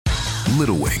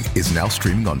Little Wing is now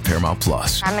streaming on Paramount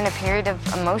Plus. I'm in a period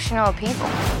of emotional upheaval.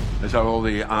 Is that all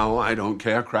the I don't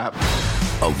care crap?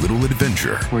 A little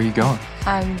adventure. Where are you going?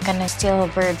 I'm gonna steal a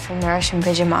bird from the Russian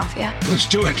pigeon mafia. Let's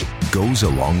do it. Goes a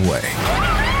long way.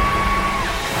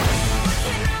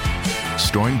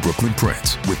 Starring Brooklyn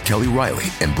Prince with Kelly Riley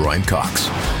and Brian Cox.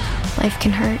 Life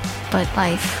can hurt, but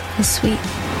life is sweet.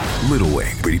 Little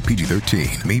Wing, rated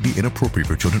PG-13, may be inappropriate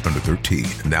for children under 13.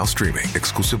 Now streaming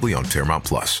exclusively on Paramount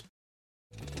Plus.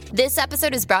 This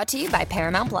episode is brought to you by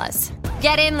Paramount Plus.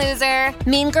 Get in, loser!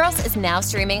 Mean Girls is now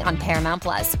streaming on Paramount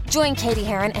Plus. Join Katie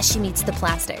Heron as she meets the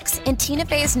plastics in Tina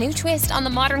Fey's new twist on the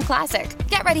modern classic.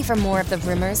 Get ready for more of the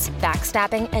rumors,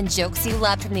 backstabbing, and jokes you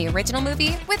loved from the original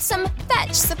movie with some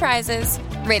fetch surprises.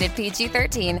 Rated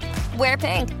PG-13. Wear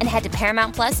pink and head to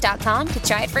ParamountPlus.com to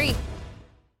try it free.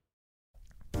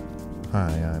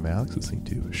 Hi, I'm Alex, listening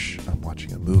to Shh, I'm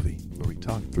Watching a Movie, where we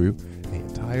talk through an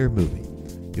entire movie.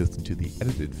 You listen to the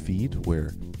edited feed,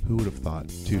 where who would have thought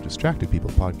two distracted people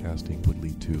podcasting would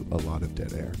lead to a lot of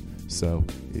dead air. So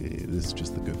this is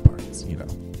just the good parts, you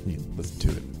can listen to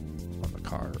it on the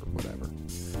car or whatever.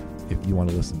 If you want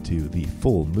to listen to the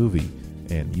full movie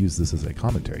and use this as a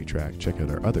commentary track, check out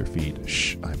our other feed,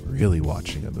 Shh, I'm Really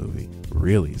Watching a Movie.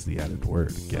 Really is the added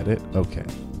word. Get it? Okay.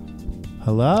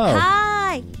 Hello.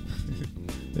 Hi.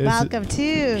 Welcome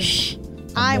to Shh,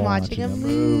 I'm Watching a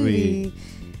Movie.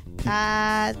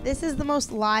 This is the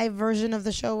most live version of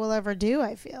the show we'll ever do,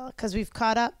 I feel, because we've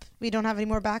caught up. We don't have any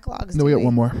more backlogs. No, we got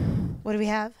one more. What do we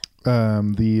have? My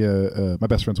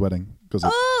best friend's wedding goes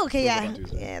up. Oh, okay,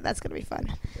 yeah, that's gonna be fun.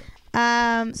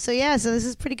 So this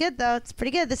is pretty good though. It's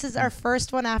pretty good. This is our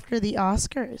first one after the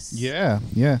Oscars. Yeah.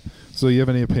 So you have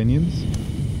any opinions?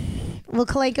 Well,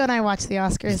 Kalenko and I watched the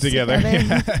Oscars together.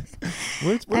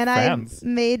 We're and fans.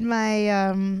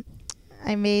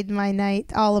 I made my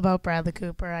night all about Bradley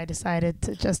Cooper. I decided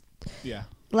to just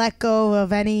let go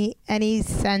of any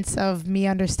sense of me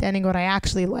understanding what I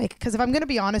actually like. Because if I'm going to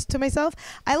be honest to myself,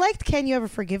 I liked Can You Ever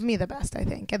Forgive Me the best, I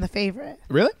think, and The Favorite.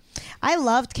 Really? I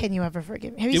loved Can You Ever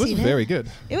Forgive Me. Have you seen it? It was very good.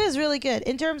 It was really good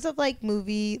in terms of like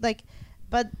movie, like,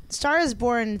 but Star is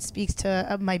Born speaks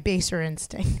to my baser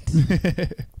instinct.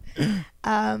 If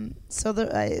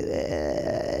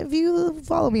you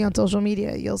follow me on social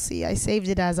media, you'll see I saved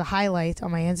it as a highlight on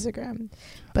my Instagram.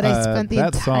 But I spent the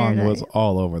entire that song night. was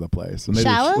all over the place. When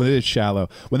Shallow? When they did Shallow,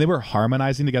 when they were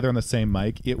harmonizing together on the same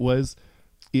mic, it was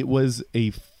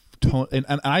a tone. And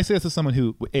I say this as someone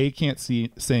who A, can't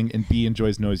sing, and B,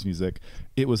 enjoys noise music.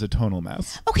 It was a tonal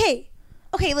mess. Okay,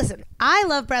 listen. I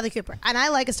love Bradley Cooper, and I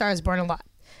like A Star Is Born a lot.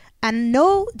 And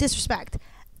no disrespect,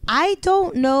 I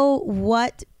don't know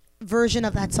what version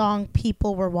of that song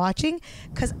people were watching,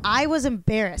 because I was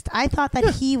embarrassed. I thought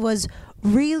that he was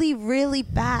really, really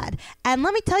bad. And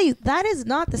let me tell you, that is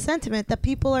not the sentiment that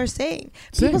people are saying.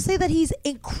 People say that he's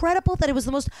incredible, that it was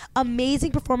the most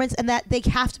amazing performance, and that they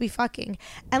have to be fucking.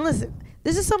 And listen,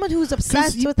 this is someone who's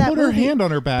obsessed with that movie. Put her hand on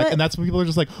her back, and that's when people are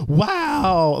just like,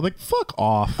 wow. I'm like, fuck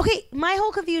off. Okay, my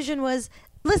whole confusion was,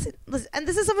 Listen, and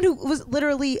this is someone who was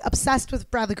literally obsessed with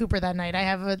Bradley Cooper that night. I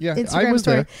have an Instagram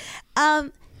story.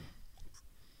 There.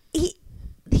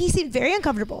 He seemed very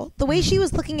uncomfortable. The way she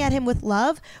was looking at him with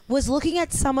love was looking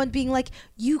at someone being like,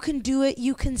 you can do it,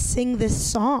 you can sing this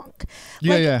song.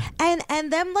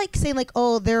 And them like saying like,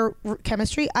 oh, their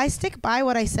chemistry. I stick by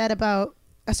what I said about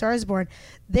A Star Is Born.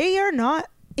 They are not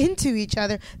into each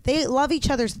other. They love each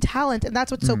other's talent, and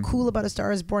that's what's so cool about A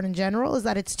Star Is Born in general, is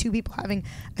that it's two people having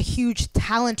a huge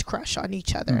talent crush on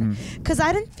each other. Because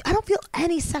I don't feel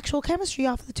any sexual chemistry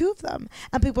off the two of them,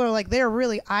 and people are like, they're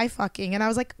really eye fucking, and I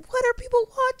was like, what are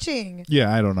people watching?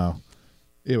 Yeah, I don't know.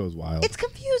 It was wild. It's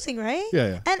confusing, right?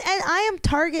 Yeah. And I am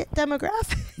target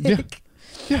demographic.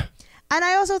 Yeah. And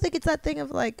I also think it's that thing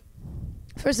of like,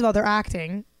 first of all, they're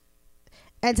acting,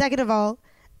 and second of all,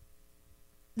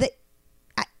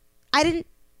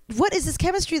 what is this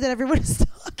chemistry that everyone is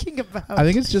talking about? I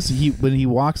think it's just when he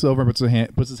walks over and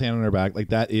puts his hand on her back, like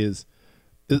that is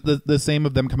the same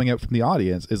of them coming out from the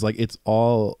audience, is like it's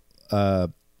all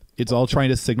trying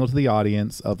to signal to the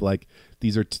audience of like,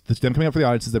 these are them coming out for the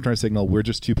audience is them trying to signal we're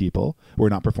just two people, we're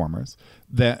not performers.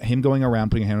 That him going around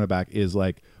putting a hand on her back is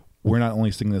like, we're not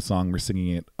only singing this song, we're singing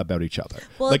it about each other.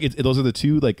 Well, like those are the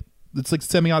two, like, it's like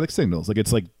semiotic signals. Like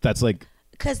it's like, that's like,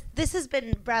 because this has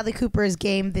been Bradley Cooper's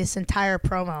game this entire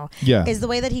promo. Yeah. Is the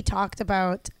way that he talked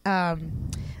about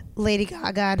Lady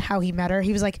Gaga and how he met her.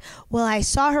 He was like, well, I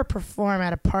saw her perform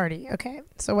at a party. Okay,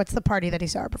 so what's the party that he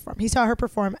saw her perform? He saw her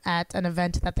perform at an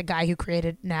event that the guy who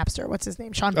created Napster, what's his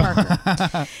name? Sean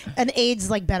Parker. An AIDS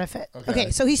like benefit.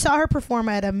 Okay, so he saw her perform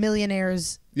at a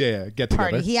millionaire's get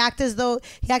party. together. He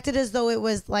acted as though it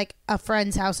was like a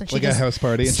friend's house, and she like just a house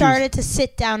party. And started to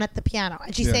sit down at the piano,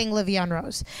 and she sang Livy on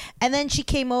Rose. And then she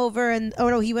came over, and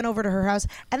he went over to her house.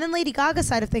 And then Lady Gaga's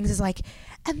side of things is like,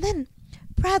 and then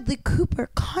Bradley Cooper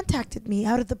contacted me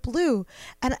out of the blue,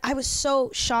 and I was so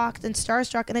shocked and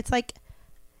starstruck. And it's like,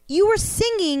 you were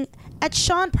singing at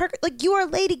Sean Parker, like you are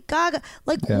Lady Gaga.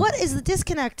 Like, what is the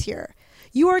disconnect here?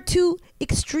 You are two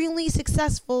extremely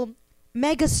successful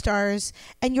megastars,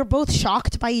 and you're both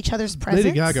shocked by each other's presence.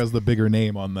 Lady Gaga's the bigger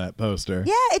name on that poster.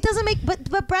 Yeah, it doesn't make.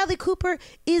 But Bradley Cooper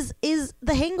is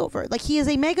The Hangover. Like, he is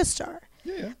a megastar.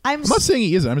 Yeah. I'm not saying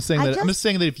he isn't. I'm just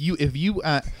saying that if you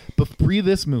pre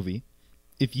this movie,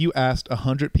 if you asked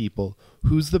 100 people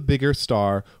who's the bigger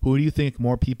star, who do you think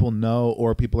more people know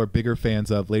or people are bigger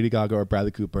fans of, Lady Gaga or Bradley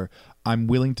Cooper, I'm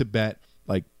willing to bet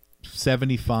like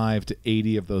 75 to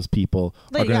 80 of those people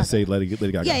are going to say Lady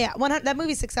Gaga. Yeah. That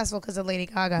movie's successful because of Lady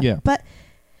Gaga. Yeah. But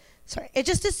sorry, it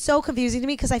just is so confusing to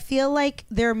me because I feel like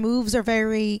their moves are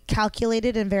very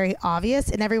calculated and very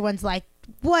obvious, and everyone's like,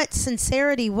 what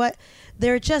sincerity? What?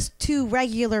 They're just two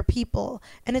regular people.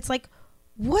 And it's like,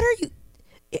 what are you?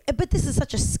 But this is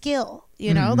such a skill,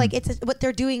 you know, like what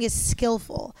they're doing is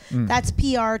skillful. That's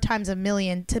PR times a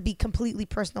million to be completely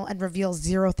personal and reveal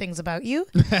zero things about you.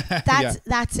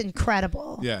 That's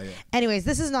incredible. Yeah. Anyways,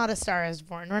 this is not A Star Is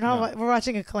Born. We're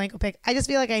watching a Kalenko pick. I just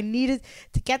feel like I needed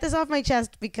to get this off my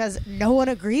chest because no one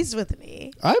agrees with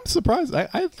me. I'm surprised.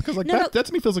 Because that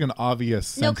to me feels like an obvious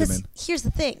sentiment. No, because here's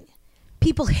the thing.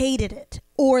 People hated it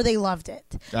or they loved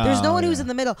it. There's no one who's in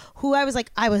the middle who I was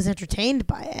like, I was entertained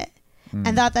by it.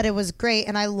 And thought that it was great,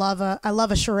 and I love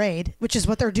a charade, which is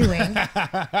what they're doing.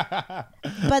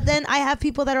 But then I have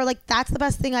people that are like, that's the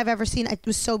best thing I've ever seen. It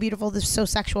was so beautiful, this was so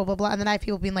sexual, blah blah. And then I have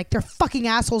people being like, they're fucking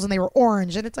assholes, and they were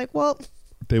orange, and it's like, well,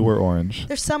 they were orange.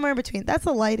 They're somewhere in between. That's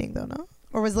the lighting, though, no?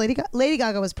 Or was Lady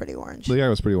Gaga was pretty orange? Lady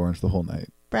Gaga was pretty orange the whole night.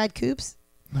 Brad Coops?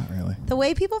 Not really. The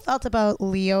way people felt about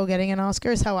Leo getting an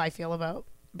Oscar is how I feel about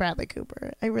Bradley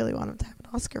Cooper. I really want him to have an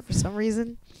Oscar for some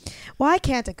reason. Why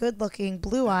can't a good-looking,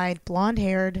 blue-eyed,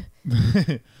 blonde-haired,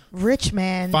 rich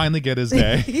man finally get his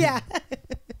day? Yeah.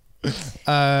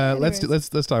 Let's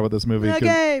talk about this movie.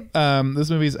 Okay. This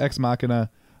movie is Ex Machina.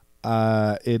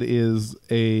 It is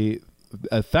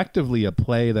effectively a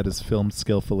play that is filmed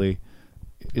skillfully.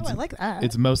 I like that.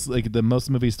 It's most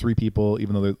movies 3 people,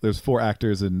 even though there's 4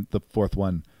 actors, and the fourth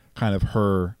one, kind of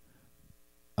her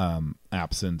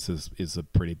absence is a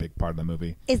pretty big part of the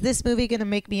movie. Is this movie going to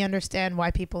make me understand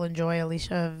why people enjoy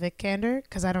Alicia Vikander?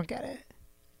 Because I don't get it.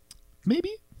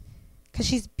 Maybe. Because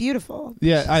she's beautiful.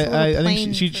 Yeah, I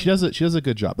think she does a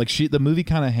good job. Like the movie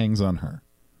kind of hangs on her.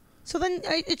 So then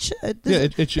it should.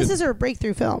 It should. This is her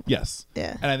breakthrough film. Yes.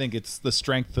 Yeah. And I think it's the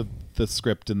strength of the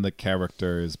script and the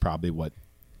character is probably what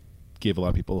gave a lot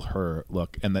of people her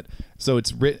look. And that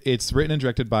it's written and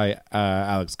directed by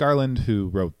Alex Garland, who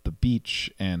wrote The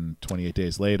Beach and 28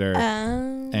 Days Later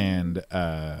and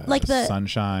like the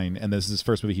Sunshine. And this is his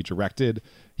first movie he directed.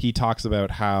 He talks about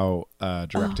how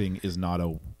directing is not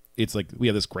it's like we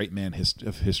have this great man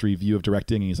history view of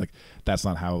directing, and he's like, that's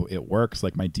not how it works.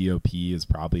 Like, my DOP is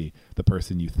probably the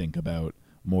person you think about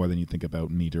more than you think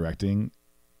about me directing.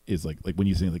 Is like when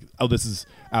you think like, oh, this is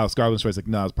Alex Garland's choice. Like,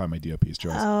 no, it's probably my DOP's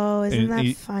choice. Oh, isn't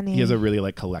that funny? He has a really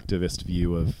like collectivist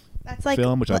view of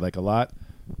film, which I like a lot.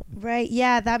 Right?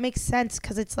 Yeah, that makes sense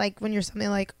because it's like when you're something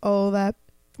like, oh, that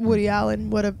Woody Allen,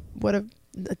 what a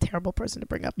terrible person to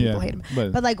bring up. People hate him.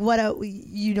 But like,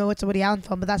 it's a Woody Allen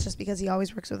film, but that's just because he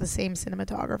always works with the same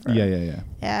cinematographer.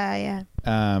 Yeah.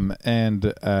 And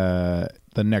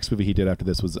the next movie he did after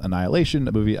this was Annihilation,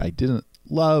 a movie I didn't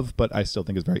love, but I still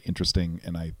think is very interesting,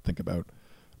 and I think about,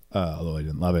 although I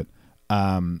didn't love it.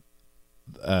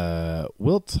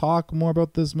 We'll talk more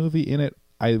about this movie in it.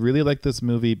 I really like this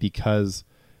movie because,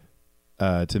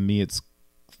 to me, it's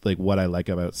like what I like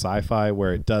about sci-fi,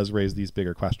 where it does raise these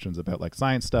bigger questions about like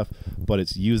science stuff, but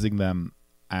it's using them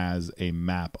as a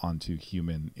map onto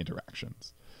human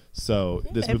interactions. So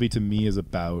this movie to me is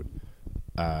about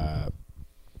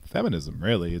feminism,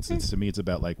 really. It's to me it's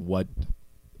about like what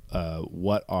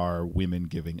are women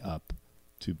giving up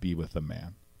to be with a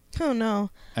man. Oh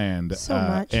no. And so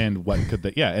much. And what could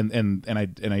they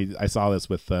I saw this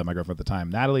with my girlfriend at the time,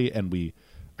 Natalie, and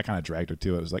I kind of dragged her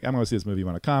to it. I was like, I'm going to see this movie. You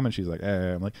want to come? And she's like,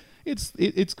 I'm like, it's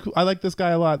cool. I like this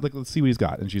guy a lot. Like, let's see what he's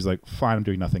got. And she's like, fine, I'm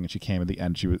doing nothing. And she came at the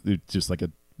end. She was just like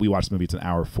we watched the movie. It's an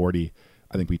hour 40.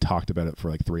 I think we talked about it for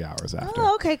like 3 hours after.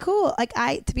 Oh, okay, cool. Like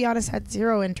I, to be honest, had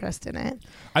zero interest in it.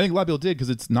 I think a lot of people did because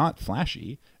it's not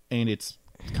flashy and it's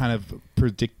kind of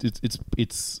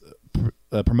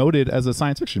promoted as a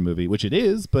science fiction movie, which it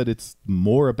is, but it's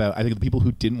more about, I think the people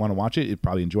who didn't want to watch it, it'd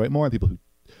probably enjoy it more. And people who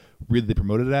really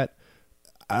promoted it at,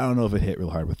 I don't know if it hit real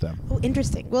hard with them. Oh,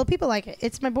 interesting. Well, people like it.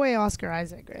 It's my boy Oscar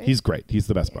Isaac, right? He's great. He's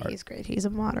the best part. He's great. He's a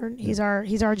modern. He's our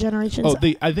generation. Oh,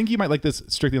 I think you might like this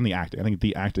strictly on the acting. I think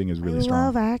the acting is really strong. I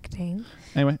love acting.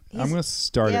 Anyway, I'm going to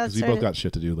start it because we both got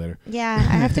shit to do later. Yeah,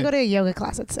 I have to go to a yoga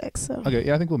class at 6. So. Okay,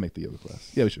 yeah, I think we'll make the yoga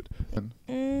class. Yeah, we should.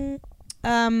 I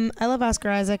love Oscar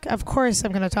Isaac. Of course,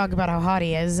 I'm going to talk about how hot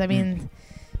he is. I mean,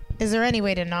 is there any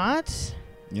way to not?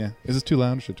 Yeah. Is this too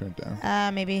loud? Should I turn it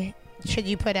down? Maybe. Should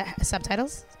you put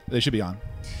subtitles? They should be on.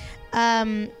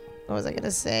 What was I going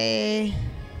to say?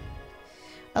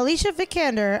 Alicia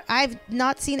Vikander. I've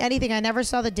not seen anything. I never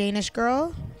saw The Danish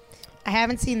Girl. I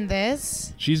haven't seen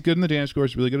this. She's good in The Danish Girl.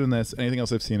 She's really good in this. Anything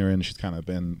else I've seen her in, she's kind of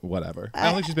been whatever. I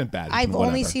don't think she's been bad. I've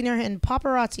only seen her in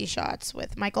paparazzi shots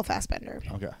with Michael Fassbender.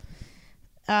 Okay.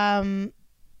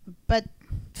 But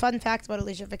fun fact about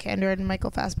Alicia Vikander and Michael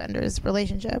Fassbender's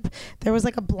relationship: there was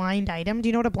like a blind item. Do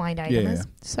you know what a blind item is?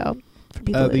 So for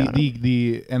people who don't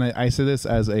know. And I say this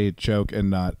as a joke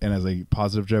and as a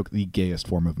positive joke, the gayest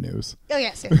form of news. Oh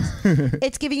yes.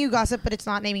 It's giving you gossip, but it's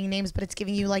not naming names, but it's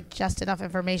giving you like just enough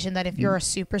information that if you're a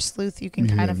super sleuth, you can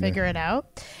kind of figure it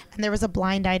out. And there was a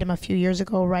blind item a few years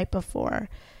ago, right before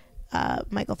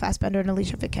Michael Fassbender and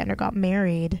Alicia Vikander got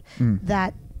married,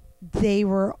 that they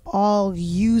were all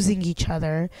using each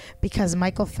other because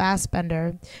Michael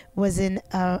Fassbender was in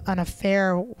an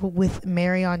affair with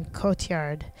Marion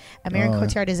Cotillard. And Marion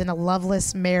Cotillard is in a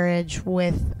loveless marriage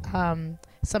with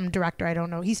some director. I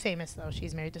don't know. He's famous, though.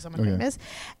 She's married to someone famous.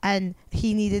 And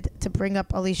he needed to bring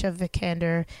up Alicia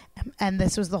Vikander. And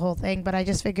this was the whole thing. But I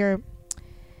just figure,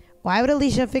 why would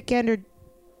Alicia Vikander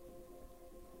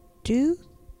do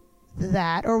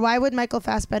that? Or why would Michael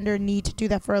Fassbender need to do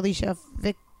that for Alicia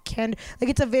Vikander? Like,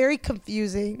 it's a very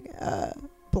confusing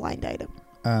blind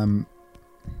item.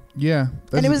 Yeah.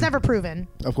 And it was never proven.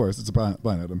 Of course, it's a blind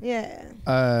item. Yeah.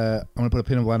 I'm going to put a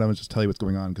pin in blind item and just tell you what's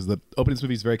going on because the opening of this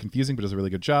movie is very confusing but does a really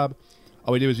good job.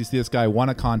 All we do is we see this guy won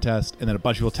a contest and then a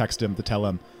bunch of people text him to tell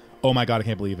him, oh my God, I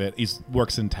can't believe it. He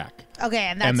works in tech. Okay,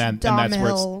 and that's Dom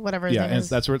Hill, whatever his name is.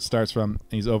 That's where it starts from.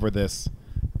 And he's over this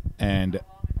and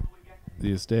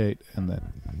the estate and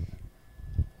then...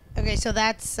 Okay, so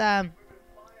that's...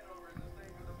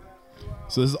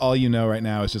 So this is all you know right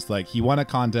now. It's just like he won a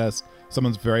contest.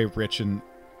 Someone's very rich and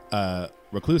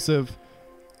reclusive,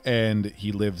 and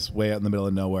he lives way out in the middle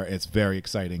of nowhere. It's very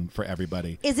exciting for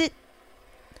everybody. Is it?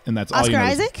 And that's Oscar all you know.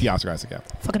 Isaac? Yeah, Oscar Isaac. Yeah.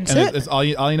 Fucking shit. And it's all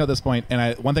you know at this point.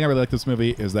 And one thing I really like this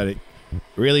movie is that it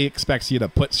really expects you to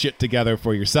put shit together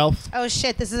for yourself. Oh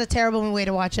shit! This is a terrible way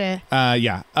to watch it.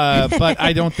 Yeah. But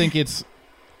I don't think it's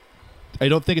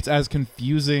as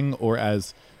confusing or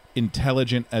as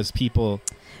intelligent as people.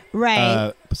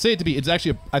 Right. Say it to be. It's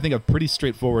actually, I think, a pretty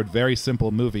straightforward, very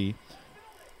simple movie.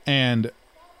 And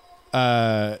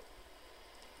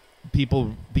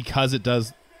people, because it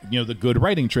does, the good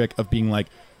writing trick of being like,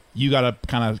 you got to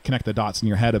kind of connect the dots in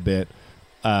your head a bit.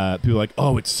 People are like,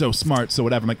 oh, it's so smart, so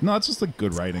whatever. I'm like, no, it's just like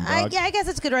good writing, dog. I guess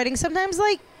it's good writing. Sometimes,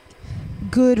 like,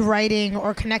 good writing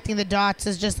or connecting the dots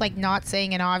is just like not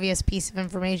saying an obvious piece of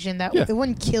information that it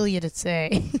wouldn't kill you to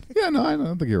say. Yeah, no, I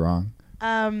don't think you're wrong.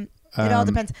 It all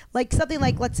depends. Like something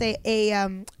like, let's say,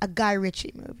 a Guy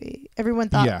Ritchie movie. Everyone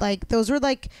thought like those were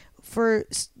like for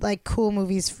like cool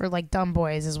movies for like dumb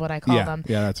boys is what I call them.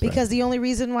 Yeah, that's because the only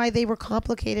reason why they were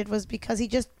complicated was because he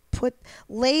just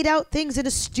laid out things in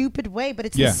a stupid way, but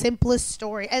it's the simplest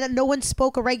story, and no one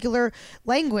spoke a regular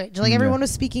language. Like everyone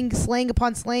was speaking slang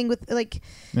upon slang with like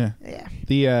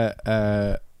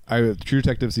The True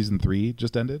Detective season 3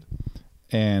 just ended.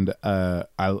 And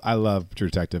I love True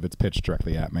Detective. It's pitched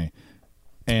directly at me.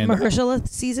 And Mahershala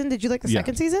season? Did you like the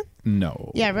second season?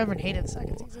 No. Yeah, I remember and hated the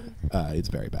second season. It's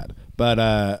very bad.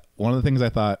 But one of the things I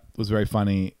thought was very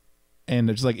funny, and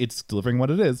just like it's delivering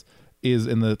what it is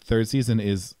in the third season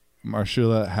is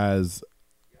Mahershala has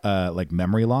like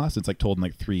memory loss. It's like told in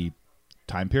like 3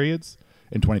 time periods.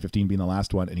 In 2015 being the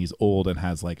last one, and he's old and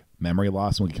has like memory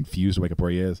loss and will get confused to wake up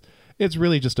where he is. It's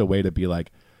really just a way to be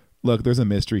like, look, there's a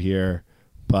mystery here.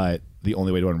 But the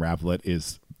only way to unravel it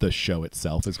is the show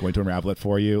itself is going to unravel it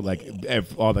for you. Like,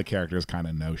 if all the characters kind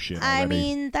of know shit already. I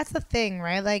mean, that's the thing,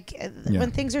 right? Like,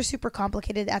 when things are super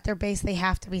complicated at their base, they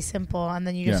have to be simple, and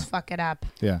then you just fuck it up.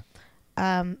 Yeah.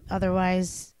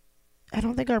 Otherwise, I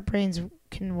don't think our brains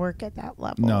can work at that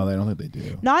level. No, I don't think they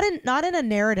do. Not in a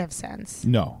narrative sense.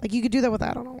 No. Like you could do that with,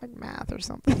 I don't know, like math or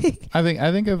something. I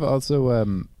think of also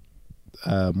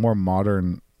more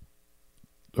modern,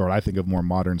 or I think of more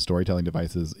modern storytelling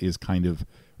devices is kind of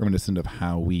reminiscent of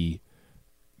how we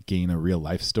gain a real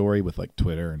life story with like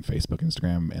Twitter and Facebook,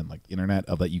 Instagram, and like the internet,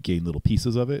 of that you gain little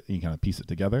pieces of it and you kind of piece it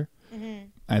together. Mm-hmm.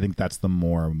 I think that's the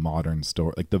more modern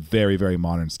story, like the very, very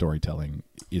modern storytelling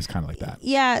is kind of like that.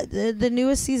 Yeah, the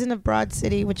newest season of Broad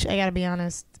City, which I gotta be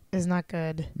honest, is not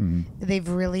good. Mm-hmm. They've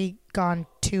really gone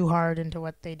too hard into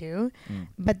what they do.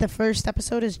 But the first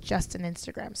episode is just an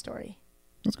Instagram story.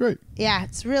 That's great. Yeah,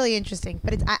 it's really interesting,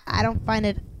 but I don't find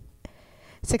it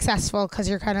successful because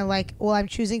you're kind of like, well, I'm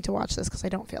choosing to watch this because I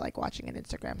don't feel like watching an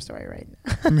Instagram story right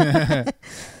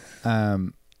now.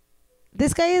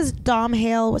 This guy is Dom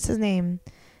Hale. What's his name?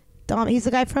 He's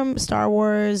the guy from Star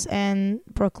Wars and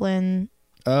Brooklyn.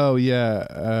 Oh yeah,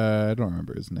 I don't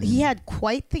remember his name. He had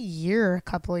quite the year a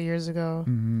couple of years ago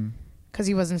because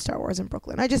he was in Star Wars and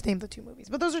Brooklyn. I just named the 2 movies,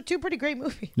 but those are 2 pretty great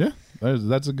movies. Yeah,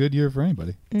 that's a good year for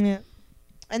anybody. Yeah.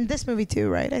 And this movie too,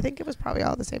 right? I think it was probably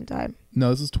all at the same time. No,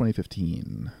 this is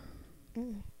 2015. It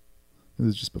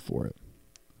was just before it.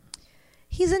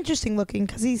 He's interesting looking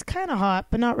because he's kind of hot,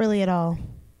 but not really at all.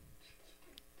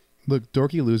 Look,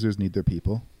 dorky losers need their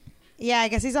people. Yeah, I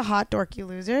guess he's a hot dorky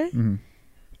loser. Mm-hmm.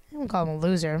 I won't call him a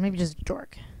loser. Maybe just a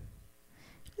dork.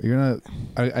 You're gonna.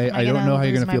 I don't know how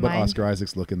you're gonna feel about Oscar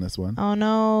Isaac's look in this one. Oh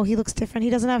no, he looks different. He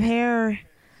doesn't have hair.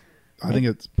 I think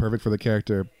it's perfect for the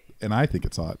character, and I think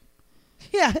it's hot.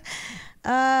 Yeah.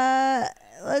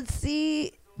 Let's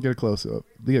see. Get a close up.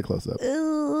 Get close up.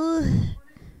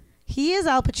 He is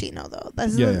Al Pacino though.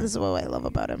 This is what I love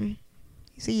about him.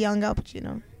 He's a young Al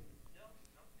Pacino.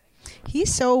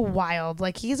 He's so wild.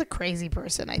 Like he's a crazy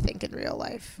person, I think, in real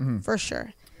life. For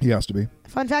sure. He has to be.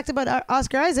 Fun fact about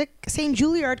Oscar Isaac, same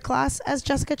Juilliard class as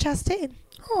Jessica Chastain.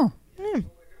 Oh.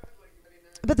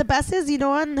 But the best is, you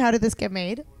know, on How Did This Get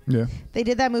Made? Yeah. They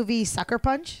did that movie Sucker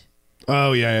Punch.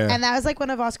 Oh, yeah. And that was like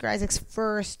one of Oscar Isaac's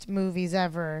first movies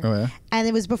ever. Oh, yeah. And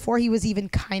it was before he was even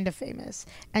kind of famous.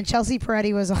 And Chelsea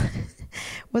Peretti was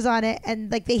on it.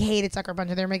 And like they hated Sucker Punch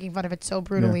and they were making fun of it so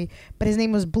brutally. Yeah. But his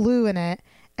name was Blue in it.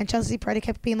 And Chelsea Peretti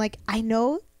kept being like, I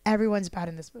know everyone's bad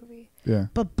in this movie. Yeah.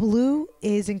 But Blue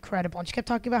is incredible. And she kept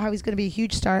talking about how he's going to be a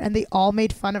huge star. And they all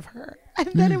made fun of her. And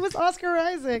then it was Oscar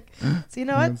Isaac. So you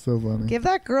know what? That's so funny. Give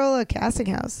that girl a casting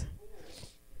house.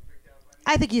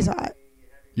 I think he's hot.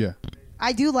 Yeah.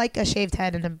 I do like a shaved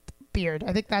head and a beard.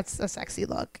 I think that's a sexy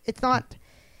look. It's not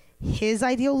his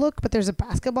ideal look, but there's a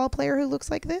basketball player who looks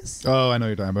like this. Oh, I know what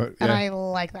you're talking about. And I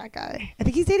like that guy. I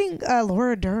think he's dating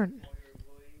Laura Dern.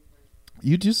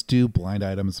 You just do blind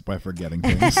items by forgetting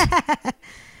things.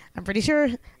 I'm pretty sure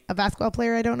a basketball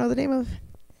player I don't know the name of.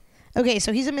 Okay,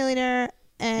 so he's a millionaire.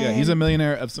 And he's a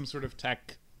millionaire of some sort of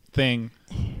tech thing.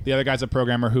 The other guy's a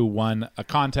programmer who won a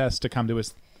contest to come to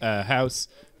his house.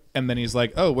 And then he's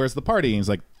like, oh, where's the party? And he's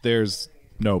like, there's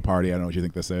no party. I don't know what you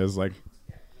think this is. Like,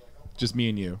 just me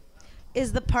and you.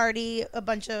 Is the party a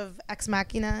bunch of ex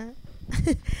machina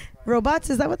robots?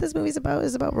 Is that what this movie's about?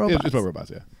 Is about robots? It's about robots,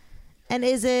 yeah. And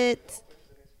is it...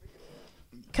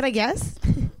 Can I guess?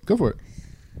 Go for it.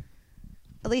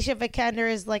 Alicia Vikander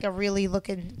is like a really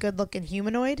good-looking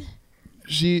humanoid?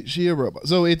 She a robot.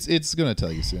 So it's gonna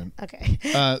tell you soon. Okay.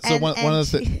 So one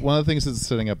of the things that's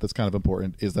setting up that's kind of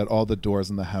important is that all the doors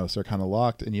in the house are kind of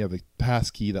locked, and you have a pass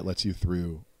key that lets you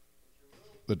through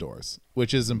the doors,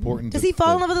 which is important. Does he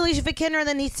fall in love with Alicia Vikander and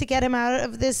then needs to get him out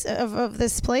of this of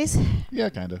this place? Yeah,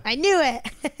 kind of. I knew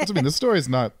it. That's, I mean, the story's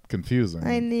not confusing.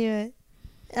 I knew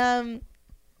it.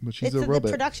 But she's a robot.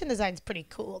 The production design's pretty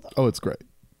cool, though. Oh, it's great.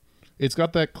 It's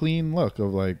got that clean look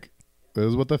of like, this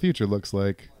is what the future looks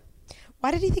like. Why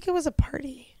did he think it was a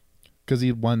party? Because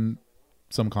he won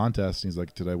some contest. And he's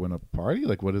like, did I win a party?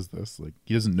 Like, what is this? Like,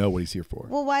 he doesn't know what he's here for.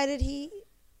 Well, why did he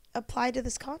apply to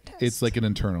this contest? It's like an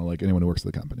internal, like anyone who works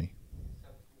at the company.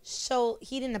 So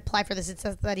he didn't apply for this. It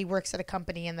says that he works at a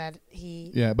company and that he...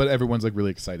 Yeah, but everyone's like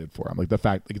really excited for him. Like the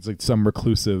fact, like it's like some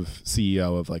reclusive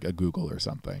CEO of like a Google or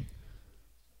something.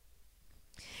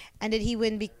 And did he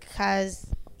win because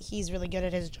he's really good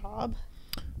at his job?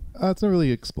 It's not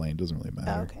really explained. Doesn't really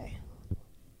matter. Oh, okay.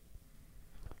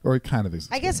 Or it kind of is.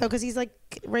 I guess so, because he's like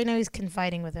right now he's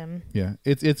confiding with him. Yeah,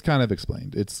 it's kind of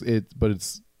explained. But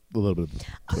it's a little bit.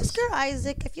 Oscar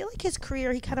Isaac, I feel like his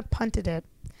career, he kind of punted it.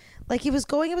 Like he was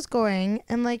going,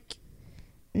 and like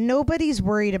nobody's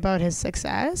worried about his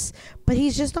success, but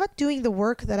he's just not doing the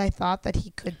work that I thought that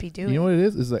he could be doing. You know what it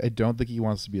is? Is that I don't think he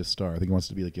wants to be a star. I think he wants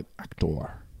to be like an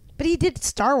actor. But he did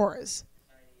Star Wars.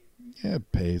 Yeah,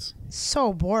 it pays.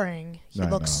 So boring. He I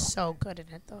looks know. so good in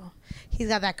it, though. He's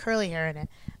got that curly hair in it.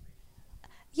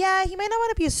 Yeah, he might not want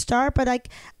to be a star, but I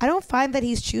don't find that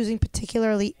he's choosing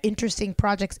particularly interesting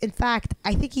projects. In fact,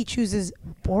 I think he chooses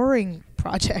boring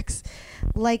projects,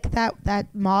 like that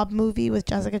mob movie with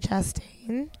Jessica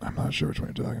Chastain. I'm not sure which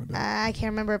one you're talking about. I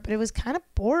can't remember, but it was kind of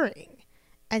boring.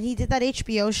 And he did that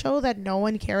HBO show that no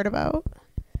one cared about,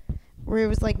 where it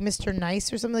was like Mr.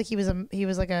 Nice or something. Like he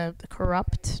was like a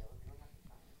corrupt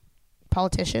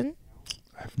politician.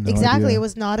 I have no Exactly. idea. It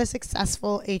was not a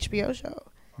successful HBO show.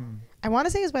 I want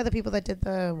to say it was by the people that did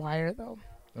The Wire, though.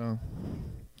 Oh.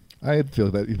 I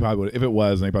feel that he probably would. If it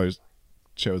was, then he probably just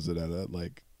chose it at a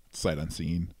like sight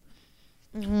unseen.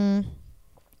 Mm-hmm.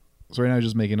 So right now, he's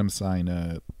just making him sign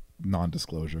a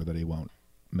non-disclosure that he won't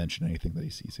mention anything that he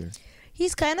sees here.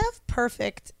 He's kind of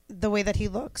perfect the way that he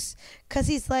looks, because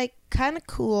he's like kind of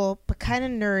cool but kind of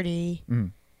nerdy,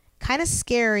 kind of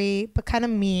scary but kind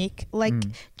of meek, like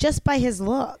just by his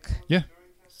look. Yeah,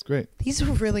 it's great. He's a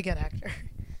really good actor.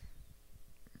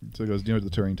 So he goes, do you know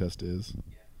what the Turing test is?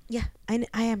 Yeah, I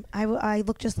am. I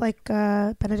look just like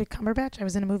Benedict Cumberbatch. I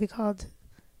was in a movie called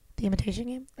The Imitation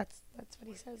Game. That's what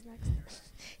he says next.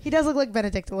 He does look like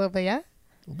Benedict a little bit, yeah?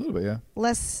 A little bit, yeah.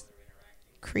 Less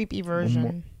creepy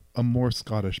version. A more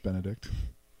Scottish Benedict.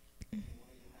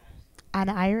 An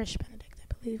Irish Benedict,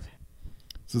 I believe.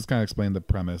 So this kind of explained the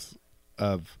premise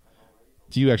of...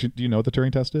 Do you know what the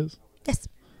Turing test is? Yes.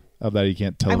 Of that he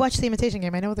can't tell... I watched The Imitation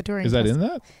Game. I know what the Turing Is test that in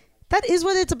that? That is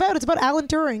what it's about. It's about Alan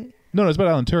Turing. No, it's about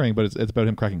Alan Turing, but it's about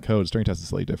him cracking codes. Turing test is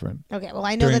slightly different. Okay, well,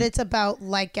 I know that it's about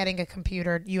like getting a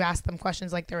computer. You ask them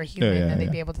questions like they're a human, and they'd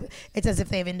be able to. It's as if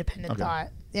they have independent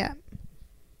thought. Yeah.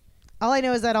 All I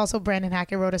know is that also Brandon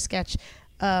Hackett wrote a sketch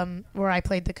where I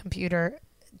played the computer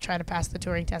trying to pass the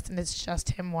Turing test, and it's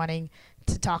just him wanting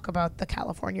to talk about the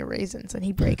California raisins, and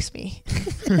he breaks me.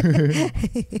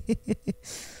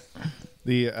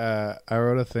 I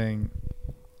wrote a thing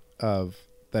of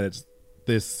that it's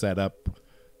this setup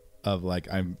of like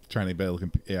I'm trying to build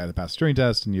AI to pass the Turing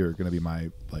test, and you're going to be my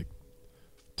like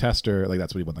tester. Like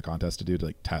that's what he won the contest to do, to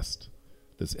like test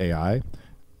this AI,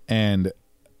 and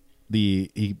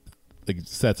he like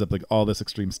sets up like all this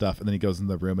extreme stuff, and then he goes in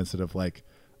the room instead of like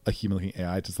a human-looking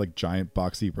AI, it's just like giant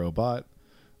boxy robot.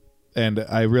 And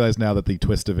I realize now that the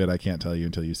twist of it I can't tell you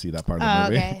until you see that part of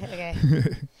the movie. Okay.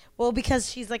 Well, because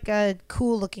she's like a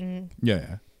cool-looking.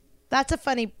 Yeah. That's a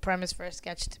funny premise for a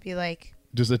sketch to be like.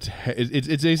 Just it's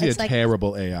basically a like,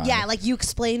 terrible AI. Yeah, like you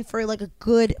explain for like a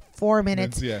good 4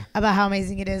 minutes about how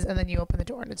amazing it is, and then you open the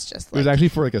door and it's just like. It was actually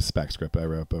for like a spec script I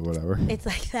wrote, but whatever. It's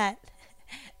like that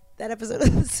episode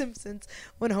of The Simpsons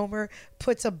when Homer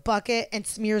puts a bucket and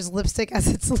smears lipstick as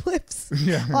its lips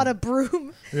on a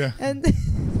broom. Yeah. And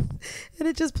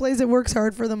it just plays It Works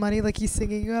Hard for the Money, like he's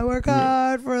singing, I work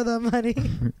hard for the money.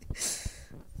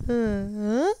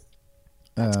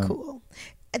 That's cool.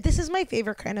 This is my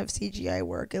favorite kind of CGI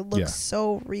work. It looks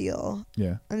so real.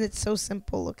 Yeah. And it's so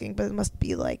simple looking, but it must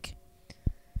be like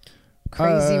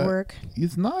crazy work.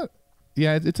 It's not.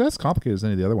 Yeah, it's as complicated as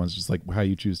any of the other ones, just like how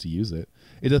you choose to use it.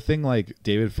 It's a thing like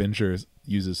David Fincher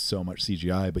uses so much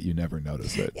CGI, but you never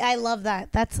notice it. I love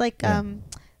that. That's like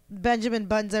Benjamin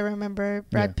Buttons. I remember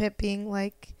Brad Pitt being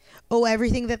like, "Oh,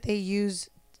 everything that they use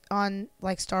on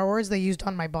like Star Wars, they used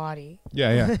on my body."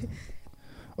 Yeah.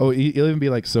 Oh, it'll even be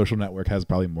like Social Network has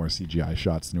probably more CGI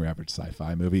shots than your average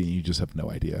sci-fi movie, and you just have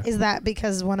no idea. Is that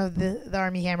because one of the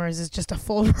Army Hammers is just a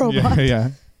full robot?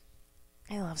 Yeah.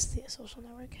 I love Social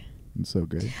Network. It's so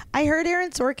great. I heard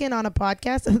Aaron Sorkin on a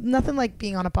podcast. Nothing like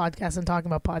being on a podcast and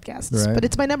talking about podcasts, but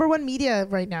it's my number one media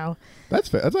right now. That's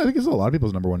fair. I think it's a lot of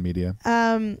people's number one media.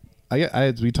 As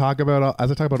I talk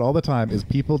about all the time, is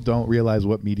people don't realize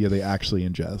what media they actually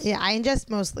ingest. Yeah, I ingest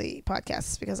mostly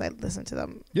podcasts because I listen to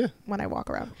them. When I walk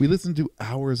around. We listen to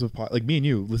hours of like me and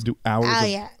you listen to hours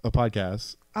of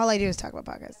podcasts. All I do is talk about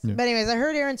podcasts. Yeah. But anyways, I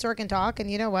heard Aaron Sorkin talk, and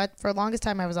you know what? For the longest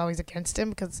time, I was always against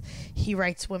him because he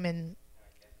writes women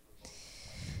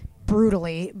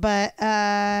brutally, but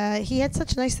he had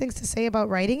such nice things to say about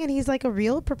writing, and he's like a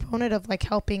real proponent of like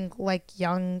helping like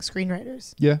young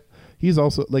screenwriters. Yeah, he's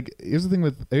also like, here's the thing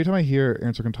with every time I hear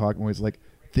Aaron Sorkin talk, I'm always like,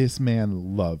 this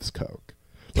man loves coke.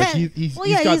 Like he's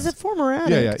a former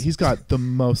addict. Yeah, he's got the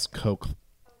most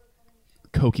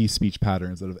cokey speech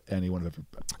patterns out of anyone I've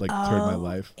ever heard in my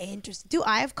life. Interesting. Do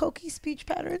I have cokey speech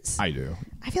patterns? I do.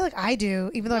 I feel like I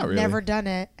do, even though I've never done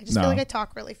it. I just feel like I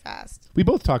talk really fast. We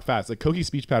both talk fast. Like cokey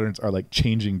speech patterns are like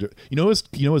changing. You know, it's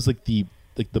like the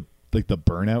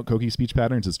burnout cokey speech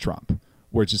patterns is Trump,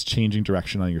 where it's just changing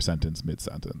direction on your sentence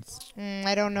mid-sentence.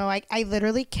 I don't know. I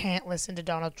literally can't listen to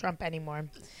Donald Trump anymore.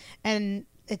 And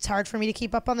it's hard for me to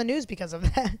keep up on the news because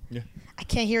of that. Yeah. I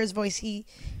can't hear his voice. He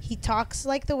talks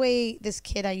like the way this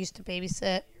kid I used to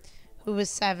babysit, who was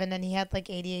 7, and he had like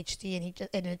ADHD,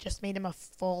 and it just made him a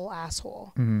full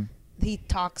asshole. Mm-hmm. He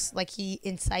talks like he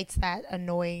incites that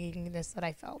annoyingness that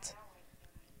I felt.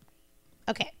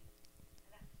 Okay.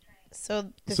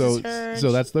 So this is her.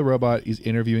 So that's the robot. He's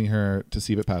interviewing her to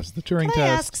see if it passes the Turing test. Can I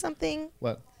ask something?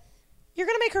 What? You're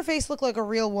gonna make her face look like a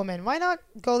real woman. Why not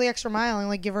go the extra mile and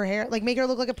like give her hair, like make her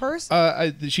look like a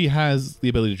person? She has the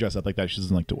ability to dress up like that. She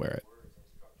doesn't like to wear it.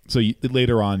 So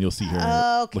later on, you'll see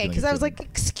her. Okay, because I was like,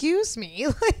 excuse me,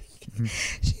 like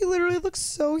she literally looks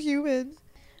so human.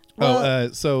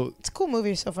 Well, so it's a cool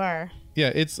movie so far.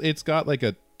 Yeah, it's got like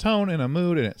a tone and a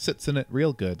mood, and it sits in it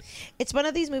real good. It's one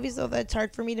of these movies though that's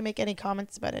hard for me to make any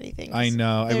comments about anything. I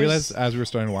know. I realized as we were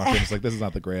starting to watch it, it's like, this is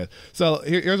not the greatest. So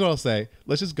here's what I'll say.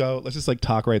 Let's just go. Let's just like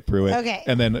talk right through it. Okay.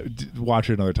 And then watch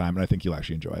it another time, and I think you'll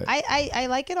actually enjoy it. I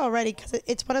like it already because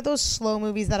it's one of those slow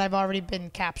movies that I've already been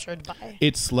captured by.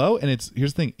 It's slow, and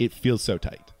here's the thing. It feels so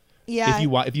tight. Yeah.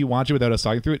 If you watch it without us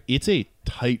talking through it, it's a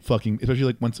tight fucking. Especially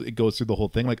like once it goes through the whole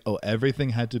thing, like, oh, everything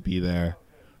had to be there.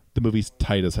 The movie's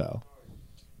tight as hell.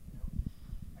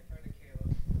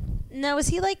 Now, is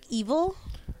he like evil?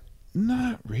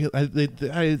 Not really.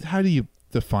 How do you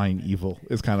define evil?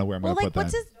 Is kind of where I'm going to put that.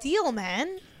 What's his deal,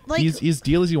 man? Like his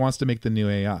deal is he wants to make the new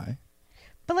AI.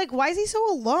 But like, why is he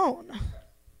so alone?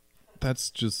 That's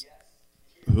just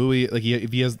who he like.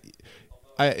 If he has,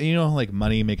 like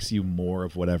money makes you more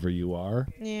of whatever you are.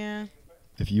 Yeah.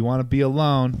 If you want to be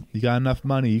alone, you got enough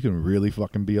money, you can really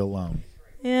fucking be alone.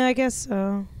 Yeah, I guess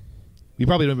so. You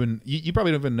probably don't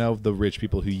even know the rich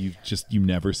people who you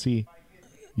never see.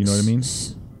 You know what I mean?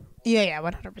 Yeah,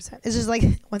 100%. It's just like,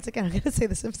 once again, I'm gonna say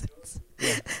The Simpsons.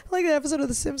 Like the episode of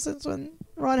The Simpsons when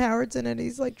Ron Howard's in it, and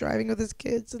he's like driving with his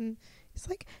kids, and he's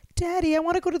like, "Daddy, I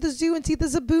want to go to the zoo and see the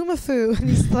Zaboomafoo." And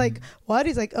he's like, "What?"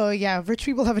 He's like, "Oh yeah, rich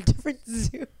people have a different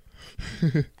zoo.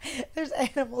 There's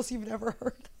animals you've never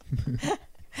heard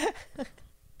of."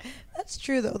 That's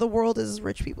true though. The world is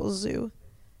rich people's zoo.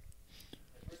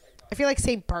 I feel like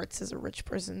St. Bart's is a rich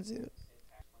person's zoo.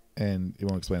 And he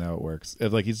won't explain how it works.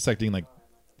 If like he's expecting like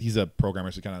he's a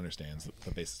programmer, so he kind of understands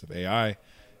the basis of AI,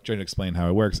 trying to explain how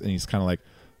it works, and he's kind of like,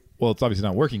 well, it's obviously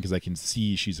not working because I can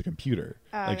see she's a computer.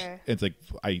 Like okay. It's like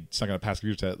it's not gonna pass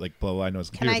computer test. Like blah blah. I know it's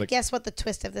a computer. Can I guess what the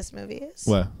twist of this movie is?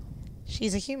 What?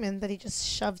 She's a human that he just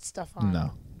shoved stuff on.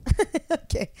 No.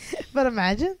 Okay, but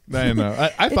imagine. I know.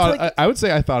 I thought like, I would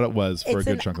say I thought it was for a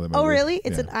good chunk of the movie. Oh, really?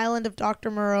 It's an Island of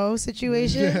Dr. Moreau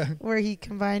situation where he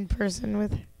combined person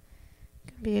with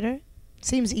computer.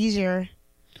 Seems easier.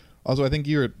 Also, I think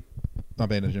you're not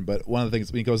paying attention, but one of the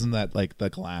things when he goes in that like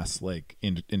the glass like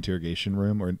interrogation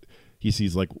room, where he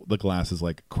sees like the glass is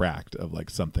like cracked of like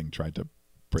something tried to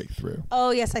break through. Oh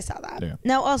yes, I saw that. Yeah.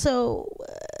 Now also,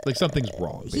 like something's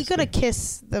wrong. He gonna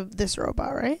kiss this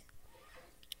robot, right?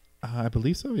 I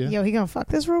believe so. Yeah. Yo, he gonna fuck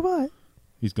this robot?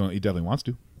 He definitely wants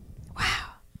to.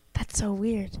 Wow, that's so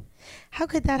weird. How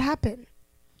could that happen?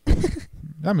 I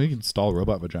mean, you can install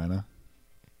robot vagina.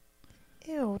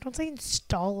 Ew! Don't say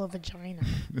install a vagina.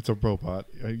 It's a robot.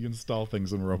 You install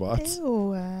things in robots.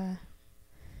 Ew.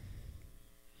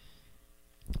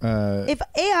 If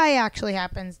AI actually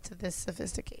happens to this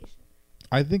sophistication,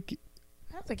 I don't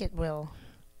think it will.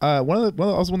 One of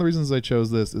the reasons I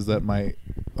chose this is that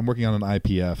I'm working on an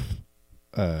IPF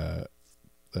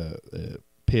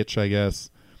pitch, I guess.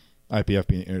 IPF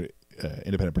being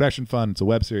Independent Production Fund. It's a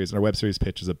web series, and our web series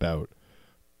pitch is about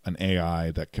an AI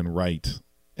that can write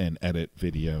and edit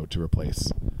video to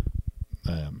replace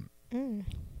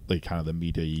like kind of the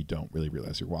media you don't really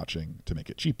realize you're watching, to make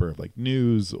it cheaper, like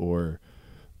news or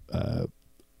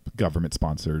government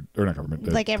sponsored, or not government,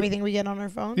 like everything we get on our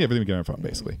phone. Yeah, everything we get on our phone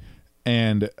basically.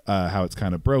 And how it's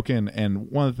kind of broken.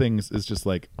 And one of the things is just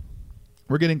like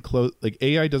we're getting close. Like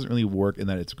AI doesn't really work in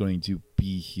that it's going to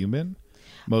be human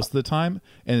most of the time,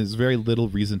 and there's very little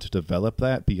reason to develop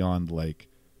that beyond like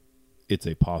it's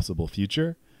a possible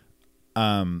future.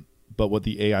 But what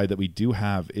the AI that we do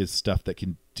have is stuff that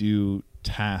can do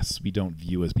tasks we don't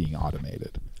view as being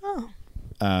automated. Oh.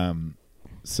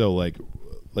 So like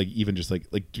even just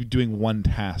like doing one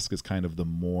task is kind of the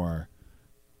more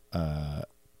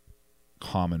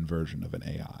common version of an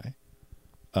AI,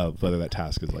 of whether that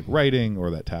task is like writing or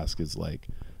that task is like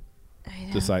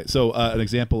decide. So an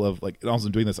example of like, and also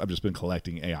doing this, I've just been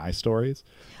collecting AI stories,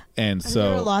 and so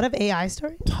there are a lot of AI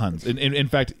stories. Tons, and in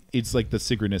fact, it's like the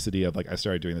synchronicity of like I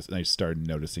started doing this and I started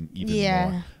noticing even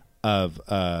more of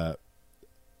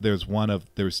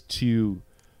there's two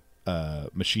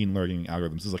machine learning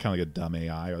algorithms. This is like kind of like a dumb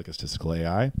AI or like a statistical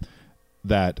AI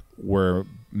that were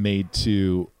made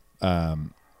to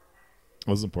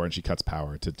was important. She cuts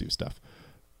power to do stuff.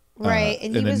 Right,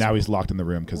 and then now he's locked in the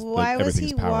room because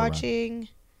everything's power watching?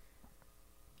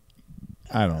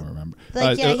 run. I don't remember.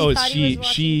 Like, he thought he was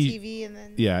watching TV, and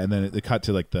then and then it cut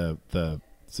to like the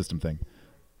system thing.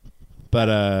 But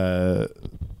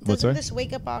doesn't this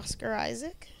wake up Oscar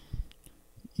Isaac?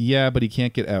 Yeah, but he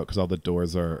can't get out because all the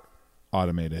doors are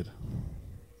automated.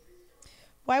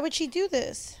 Why would she do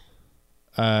this?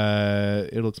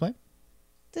 It'll explain.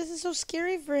 This is so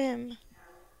scary for him.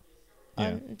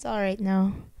 Yeah. It's all right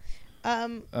now.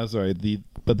 Sorry. The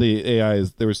AI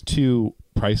is there was two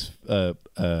price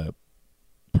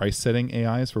setting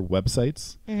AIs for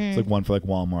websites. Mm-hmm. It's like one for like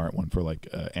Walmart, one for like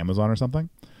Amazon or something.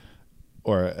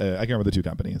 Or I can't remember the two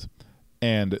companies.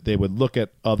 And they would look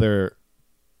at other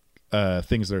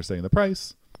things that are setting the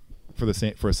price for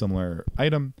a similar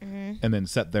item, and then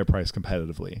set their price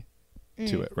competitively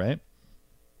to it, right?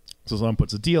 So someone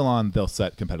puts a deal on, they'll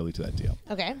set competitively to that deal.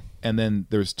 Okay. And then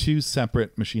there's two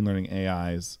separate machine learning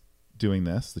AIs doing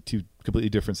this, the two completely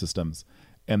different systems,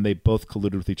 and they both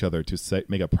colluded with each other to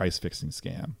make a price fixing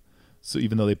scam. So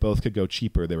even though they both could go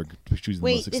cheaper, they were choosing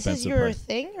the most expensive. Wait, this is your price.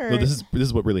 thing? Or? No, this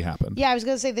is what really happened. Yeah, I was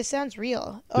going to say, this sounds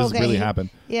real. This really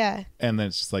happened. Yeah. And then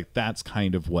it's just like, that's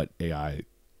kind of what AI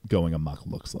going amok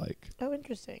looks like. Oh,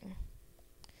 interesting.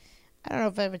 I don't know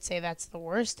if I would say that's the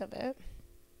worst of it.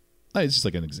 It's just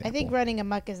like an example. I think Running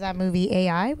Amok is that movie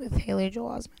AI with Haley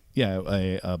Joel Osment. Yeah,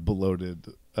 a bloated,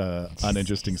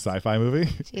 uninteresting sci-fi movie.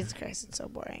 Jesus Christ, it's so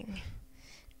boring.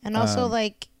 And also,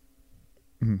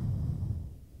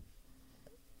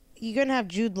 you're going to have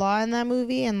Jude Law in that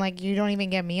movie and, you don't even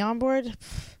get me on board?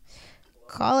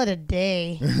 Call it a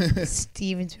day,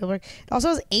 Steven Spielberg. It also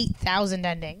has 8,000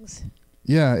 endings.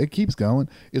 Yeah, it keeps going.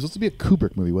 It was supposed to be a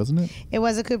Kubrick movie, wasn't it? It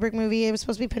was a Kubrick movie. It was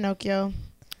supposed to be Pinocchio.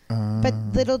 But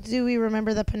little do we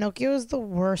remember that Pinocchio is the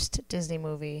worst Disney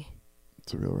movie.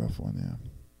 It's a real rough one,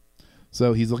 yeah.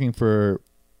 So he's looking for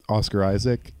Oscar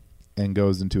Isaac and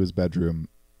goes into his bedroom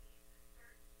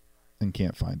and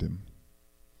can't find him.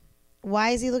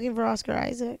 Why is he looking for Oscar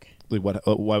Isaac? Like what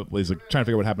he's like trying to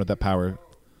figure out what happened with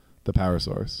the power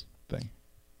source thing.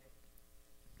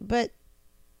 But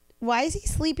why is he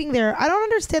sleeping there? I don't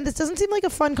understand. This doesn't seem like a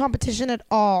fun competition at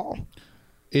all.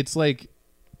 It's like,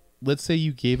 let's say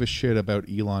you gave a shit about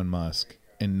Elon Musk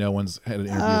and no one's had an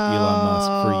interview with Elon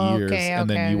Musk for years, and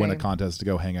then you win a contest to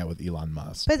go hang out with Elon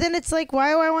Musk. But then it's like,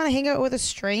 why do I want to hang out with a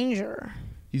stranger?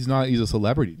 He's a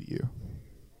celebrity to you.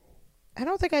 I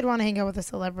don't think I'd want to hang out with a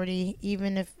celebrity,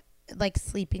 even if,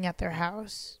 sleeping at their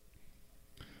house.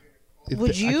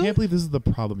 Would you? I can't believe this is the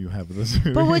problem you have with this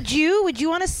movie. But would you? Would you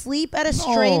want to sleep at a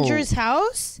stranger's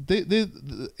house?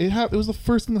 It was the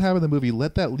first thing that happened in the movie.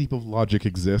 Let that leap of logic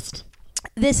exist.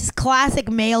 This is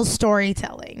classic male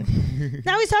storytelling.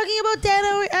 Now he's talking about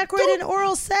Dan Aykroyd and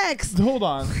oral sex. Hold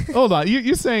on.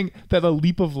 You're saying that a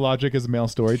leap of logic is male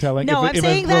storytelling? No, I'm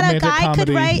saying that a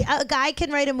guy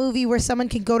can write a movie where someone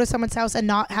can go to someone's house and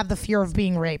not have the fear of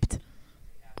being raped.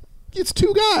 It's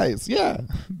two guys. Yeah,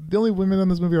 the only women in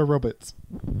this movie are robots.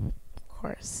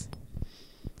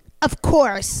 Of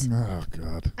course. Oh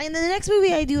God. And the next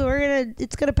movie I do,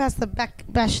 it's gonna pass the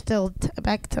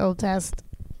Bechdel test.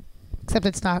 Except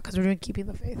it's not, because we're doing Keeping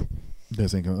the Faith.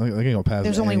 This ain't gonna pass.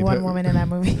 There's only one woman in that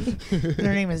movie.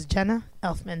 Her name is Jenna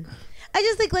Elfman. I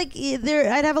just think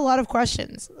I'd have a lot of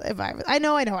questions if I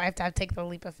know I have to take the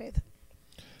leap of faith.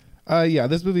 Yeah,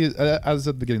 this movie, as I said at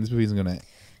the beginning, this movie isn't gonna.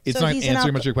 It's not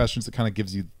answering much of your questions. It kind of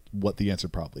gives you what the answer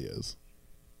probably is.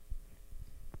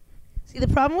 See, the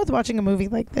problem with watching a movie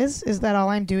like this is that all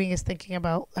I'm doing is thinking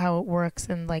about how it works,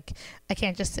 and I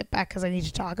can't just sit back because I need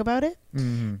to talk about it.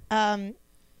 Mm-hmm.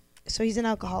 So he's an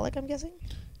alcoholic, I'm guessing?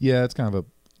 Yeah, it's kind of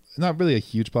not really a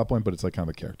huge plot point, but it's kind of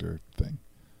a character thing.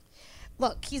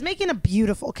 Look, he's making a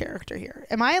beautiful character here.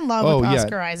 Am I in love with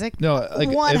Oscar Isaac? No,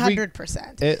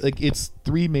 100%. It's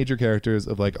three major characters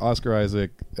of Oscar Isaac,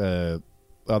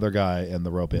 other guy, and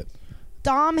the robot.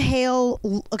 Dom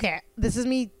Hale. Okay, this is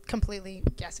me completely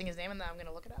guessing his name, and then I'm going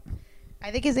to look it up. I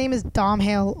think his name is Dom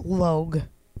Hale Logue.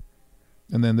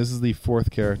 And then this is the fourth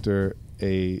character,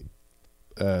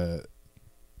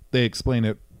 they explain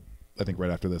it, I think,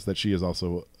 right after this, that she is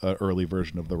also an early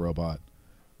version of the robot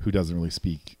who doesn't really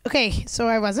speak. Okay, so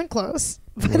I wasn't close,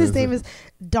 but his name is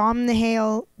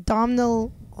Domhnall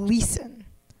Gleeson.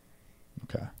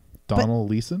 Okay. Donald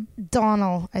Gleeson?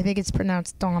 Donald. I think it's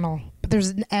pronounced Donald. But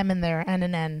there's an M in there and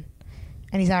an N.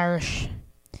 And he's Irish.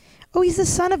 Oh, he's the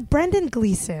son of Brendan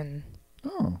Gleeson.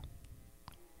 Oh.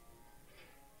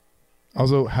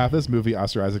 Also, half this movie,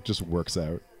 Oscar Isaac just works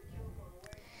out.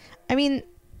 I mean,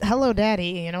 hello, daddy.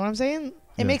 You know what I'm saying?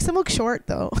 It makes him look short,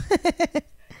 though.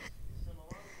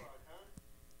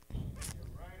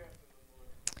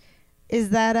 Is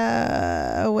that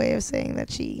a way of saying that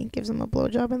she gives him a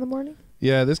blowjob in the morning?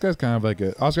 Yeah, this guy's kind of like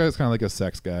Oscar is kind of like a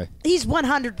sex guy. He's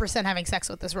 100% having sex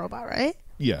with this robot, right?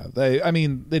 Yeah, they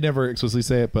never explicitly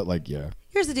say it, but like, yeah.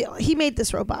 Here's the deal. He made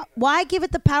this robot. Why give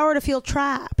it the power to feel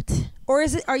trapped? Or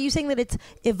are you saying that it's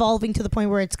evolving to the point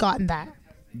where it's gotten that?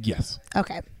 Yes.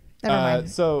 Okay. Never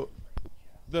mind. So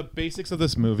the basics of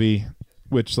this movie,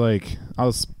 which like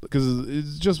because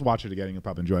just watch it again, you'll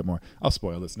probably enjoy it more. I'll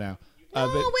spoil this now. No,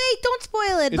 wait, don't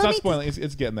spoil it. It's not spoiling.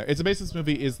 It's getting there. It's the basis of this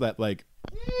movie is that like.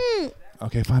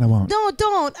 Okay, fine. I won't. No,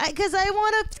 don't, because I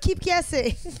want to keep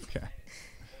guessing. Okay.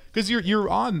 Because you're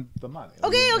on the money.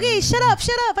 Okay. Shut up.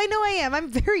 I know I am. I'm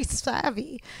very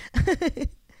savvy.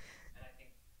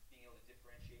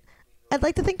 I'd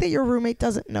like to think that your roommate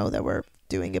doesn't know that we're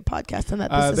doing a podcast and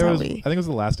that this is how we. I think it was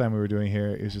the last time we were doing here.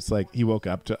 It was just like he woke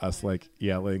up to us like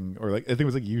yelling, or like I think it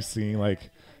was like you singing like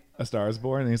A Star Is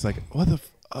Born, and he's like, "What the?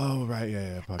 Oh right,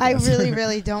 yeah." Podcast. I really,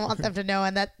 really don't want them to know,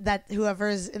 and that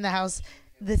whoever's in the house.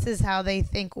 This is how they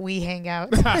think we hang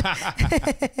out.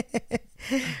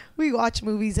 We watch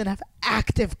movies and have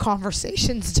active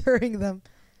conversations during them.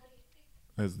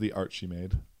 As the art she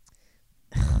made.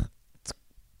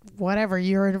 Whatever,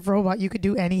 you're a robot. You could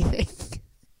do anything.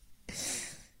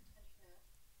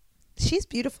 She's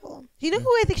beautiful. You know who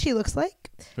I think she looks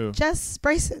like? Who? Jess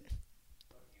Bryson.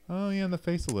 Oh, yeah, in the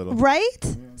face a little. Right?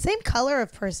 Yeah. Same color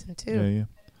of person, too.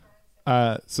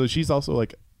 Yeah. So she's also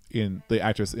like... the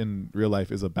actress in real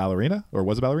life is a ballerina or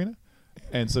was a ballerina,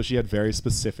 and so she had very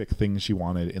specific things she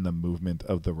wanted in the movement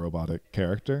of the robotic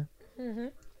character. Mm-hmm.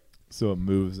 So it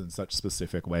moves in such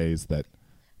specific ways that.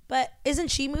 But isn't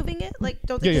she moving it? Like,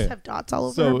 don't they just have dots all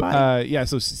over her body?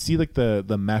 So see, like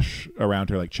the mesh around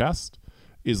her like chest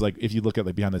is like if you look at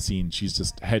like behind the scenes, she's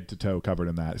just head to toe covered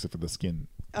in that, except for the skin,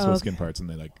 skin parts, and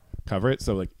they like cover it.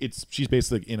 So like she's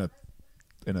basically in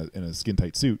a skin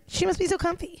tight suit. She must be so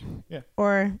comfy. Yeah.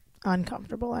 Or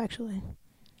uncomfortable, actually.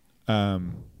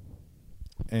 And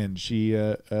she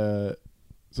so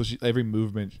she every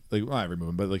movement, like not every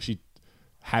movement, but like she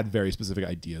had very specific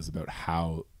ideas about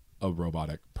how a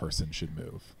robotic person should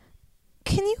move.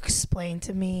 Can you explain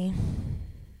to me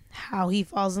how he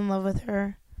falls in love with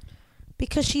her?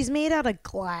 Because she's made out of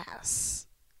glass.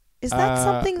 Is that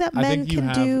something that men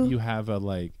can do? You have a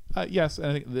like yes,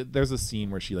 I think there's a scene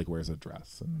where she like wears a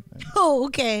dress. And oh,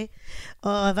 okay.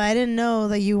 Oh, if I didn't know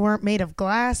that you weren't made of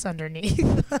glass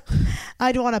underneath,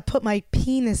 I'd want to put my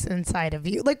penis inside of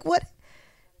you. Like what?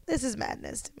 This is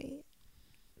madness to me.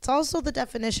 It's also the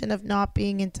definition of not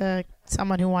being into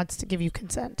someone who wants to give you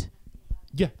consent.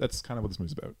 Yeah, that's kind of what this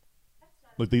movie's about.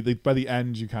 Like they by the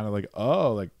end, you kind of like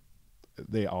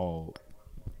they all,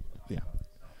 yeah.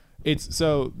 It's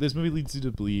so this movie leads you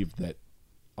to believe that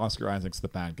Oscar Isaac's the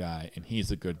bad guy and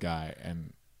he's a good guy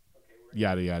and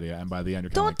yada yada yada. And by the end, you're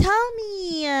don't tell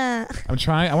me. I'm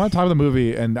trying. I want to talk about the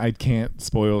movie and I can't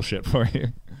spoil shit for you.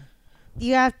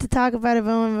 You have to talk about it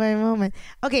moment by moment.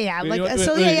 Okay, yeah, like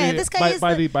this guy is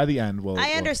by the end.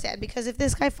 I understand because if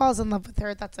this guy falls in love with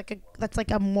her, that's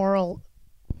like a moral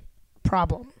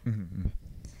problem. Mm-hmm.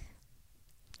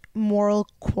 Moral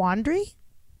quandary.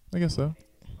 I guess so.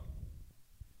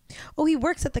 Oh, he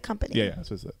works at the company. Yeah, that's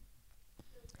what it.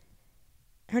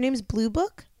 Her name's Blue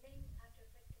Book.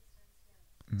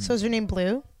 Mm-hmm. So is her name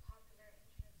Blue?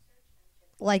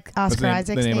 Like Oscar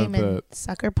Isaac's name in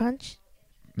Sucker Punch.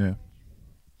 Yeah.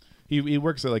 He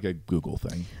works at like a Google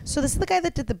thing. So this is the guy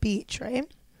that did The Beach, right?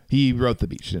 He wrote The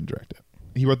Beach, didn't direct it.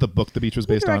 He wrote the book The Beach was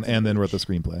based on and then wrote the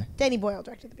screenplay. Danny Boyle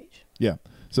directed The Beach. Yeah.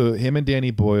 So him and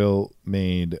Danny Boyle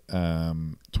made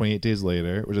 28 Days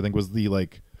Later, which I think was the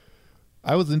like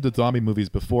I was into zombie movies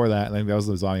before that, and I think that was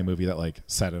the zombie movie that like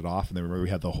set it off. And then remember we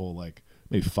had the whole like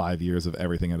maybe 5 years of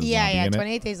everything had a zombie in it.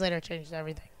 28 Days Later changed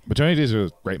everything. But 28 Days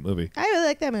was a great movie. I really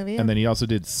like that movie. Yeah. And then he also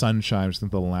did Sunshine, which I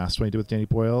think the last one he did with Danny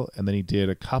Boyle. And then he did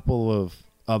a couple of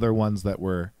other ones that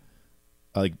were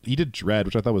like he did Dread,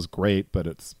 which I thought was great, but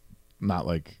it's not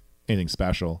like anything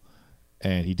special.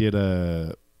 And he did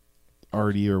a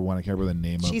RD or one, I can't remember the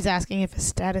name of. She's asking if his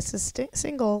status is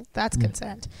single. That's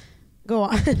consent. Go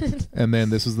on. And then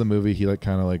this was the movie he like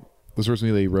kind of like was the first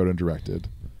movie that he wrote and directed.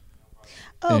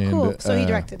 Oh, and, cool. So he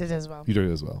directed it as well. He directed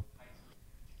it as well.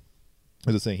 I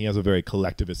was just saying he has a very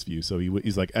collectivist view, so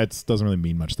he's like it doesn't really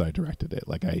mean much that I directed it.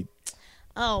 Like I.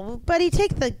 Oh, but he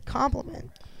take the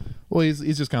compliment. Well,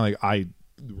 he's just kind of like I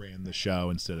ran the show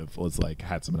instead of was like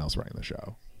had someone else running the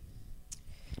show.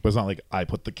 But it's not like I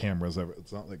put the cameras over.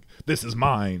 It's not like this is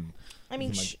mine. I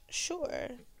mean, sure,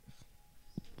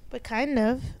 but kind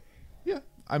of. Yeah,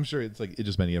 I'm sure it's like it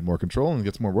just meant he had more control and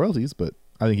gets more royalties. But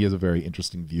I think he has a very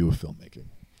interesting view of filmmaking.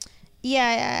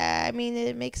 Yeah, I mean,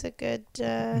 it makes a good.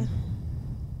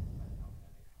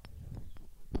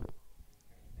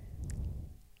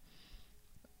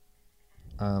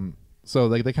 So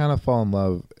like they kind of fall in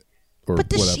love, or but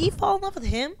does whatever. she fall in love with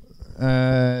him?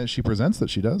 She presents that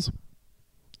she does.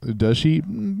 Does she?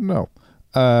 No.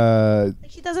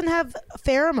 She doesn't have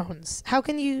pheromones. How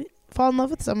can you fall in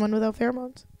love with someone without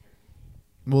pheromones?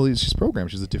 Well, she's programmed.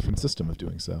 She's a different system of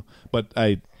doing so. But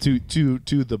to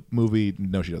the movie,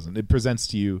 no, she doesn't. It presents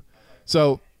to you.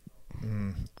 So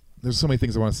there's so many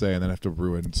things I want to say, and then I have to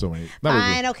ruin so many.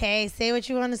 Fine, okay. Say what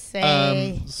you want to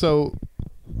say.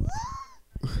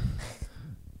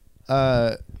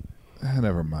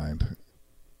 Never mind.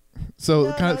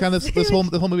 So kind of this whole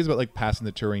movie is about like passing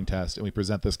the Turing test, and we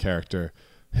present this character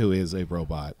who is a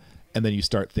robot, and then you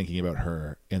start thinking about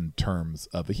her in terms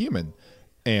of a human,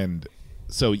 and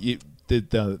so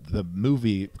the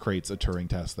movie creates a Turing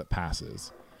test that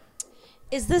passes.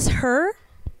 Is this Her?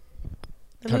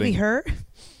 The movie Her?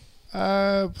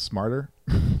 Smarter.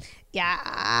 Yeah,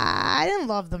 I didn't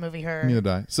love the movie Her. Neither did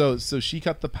I. So she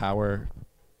got the power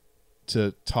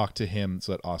to talk to him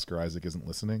so that Oscar Isaac isn't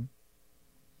listening.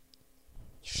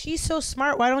 She's so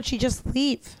smart. Why don't she just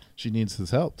leave? She needs his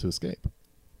help to escape.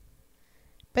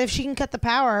 But if she can cut the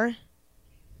power...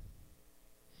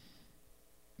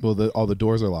 Well, all the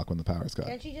doors are locked when the power's cut.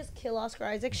 Can't she just kill Oscar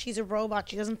Isaac? She's a robot.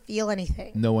 She doesn't feel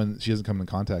anything. She doesn't come in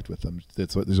contact with them.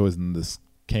 There's always in this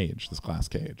cage, this glass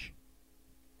cage.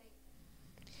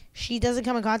 She doesn't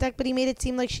come in contact, but he made it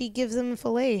seem like she gives him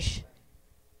fellation.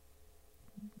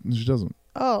 She doesn't.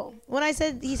 Oh, when he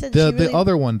said the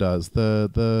other one does,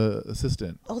 the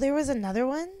assistant. Oh, there was another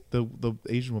one? The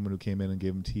Asian woman who came in and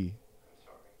gave him tea.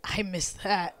 I missed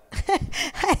that.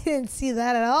 I didn't see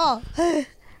that at all.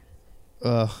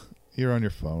 You're on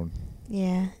your phone.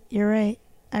 Yeah, you're right.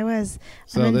 I was.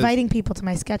 So I'm inviting people to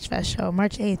my Sketchfest show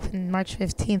March 8th and March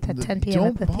 15th at 10 p.m.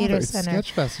 at the Theater Center.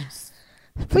 Sketchfest.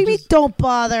 What do you mean don't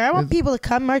bother? I want people to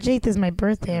come. March 8th is my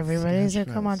birthday, everybody. So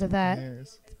come on to that.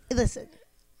 Listen,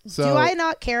 do I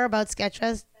not care about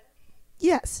Sketchfest?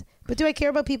 Yes. But do I care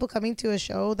about people coming to a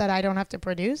show that I don't have to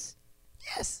produce?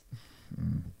 Yes.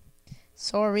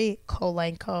 Sorry,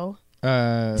 Kolenko.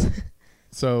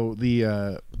 So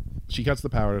she cuts the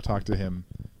power to talk to him,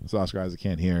 so Oscar Isaac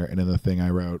can't hear. And in the thing I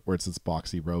wrote, where it's this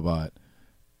boxy robot,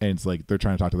 and it's like they're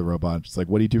trying to talk to the robot. It's like,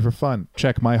 what do you do for fun?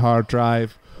 Check my hard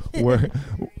drive,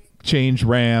 change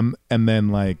RAM, and then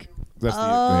like. That's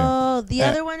the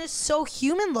other one is so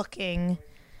human looking.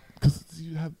 Because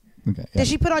you have. Okay. Yeah. Does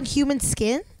she put on human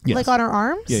skin, like on her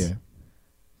arms? Yeah.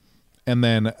 And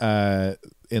then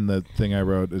in the thing I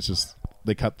wrote, it's just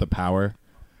they cut the power,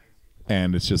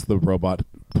 and it's just the robot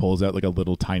pulls out like a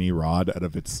little tiny rod out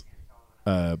of its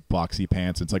boxy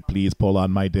pants. It's like, please pull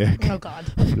on my dick. Oh God.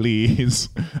 Please,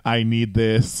 I need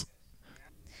this.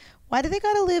 Why do they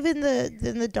gotta live in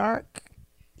the dark?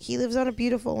 He lives on a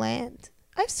beautiful land.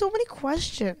 I have so many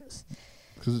questions.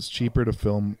 Because it's cheaper to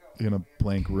film in a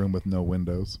blank room with no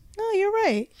windows. No, you're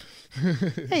right.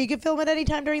 Hey, you can film it any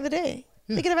time during the day.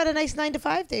 Yeah. They could have had a nice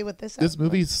 9-to-5 day with this. This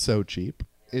movie's so cheap.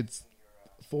 It's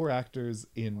 4 actors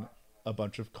in a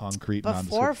bunch of concrete. But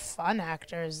 4 fun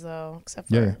actors, though. Except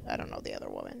for, I don't know the other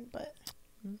woman, but...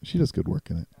 She does good work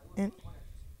in it. And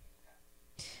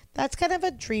that's kind of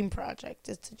a dream project,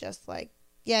 is to just like...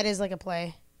 Yeah, it is like a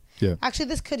play. Yeah. Actually,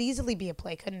 this could easily be a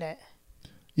play, couldn't it?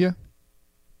 Yeah.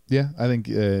 Yeah, I think...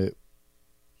 with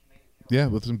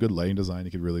some good lighting design,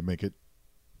 you could really make it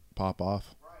pop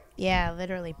off. Yeah,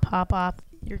 literally pop off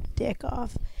your dick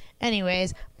off.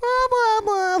 Anyways, blah,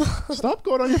 blah, blah. Stop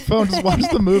going on your phone. Just watch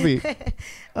the movie.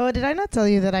 Oh, did I not tell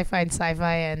you that I find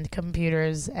sci-fi and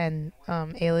computers and I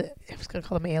was going to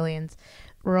call them aliens,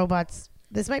 robots.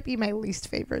 This might be my least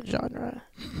favorite genre.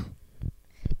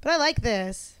 But I like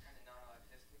this.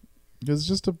 It's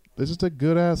just a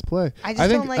good ass play. I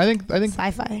think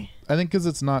sci-fi. I think because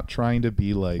it's not trying to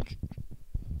be like,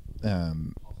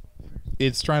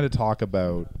 it's trying to talk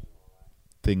about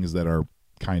things that are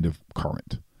kind of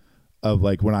current. Of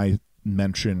like when I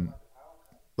mention,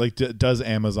 like, does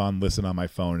Amazon listen on my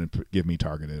phone and give me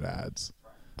targeted ads?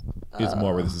 Is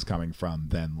more where this is coming from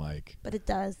than like. But it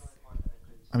does.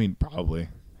 I mean, probably.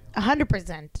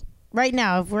 100%. Right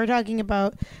now, if we're talking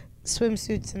about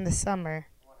swimsuits in the summer.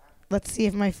 Let's see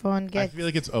if my phone gets... I feel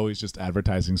like it's always just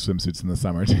advertising swimsuits in the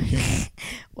summer.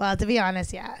 Well, to be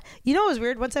honest, yeah. You know what was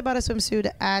weird? Once I bought a swimsuit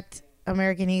at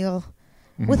American Eagle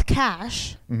with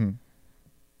cash,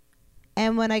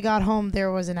 and when I got home,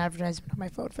 there was an advertisement on my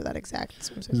phone for that exact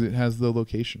swimsuit. Because it has the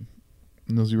location.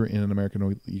 And those you were in an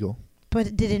American Eagle. But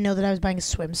it didn't know that I was buying a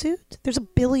swimsuit? There's a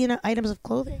billion items of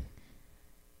clothing.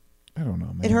 I don't know,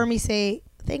 man. It heard me say...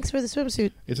 Thanks for the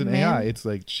swimsuit. It's an AI. It's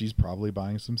like she's probably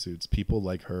buying swimsuits. People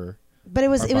like her But it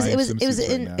was are buying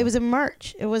swimsuits it was in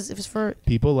March. It was for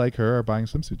people like her are buying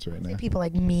swimsuits right now. people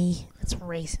like me. It's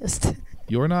racist.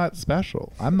 You're not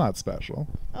special. I'm not special.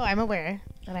 Oh, I'm aware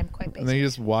that I'm quite basic. And then he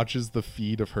just watches the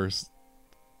feed of her.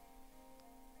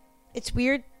 It's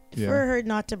weird for her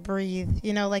not to breathe.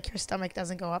 You know, like her stomach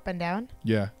doesn't go up and down.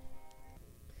 Yeah.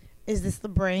 Is this the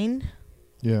brain?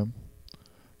 Yeah.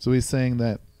 So he's saying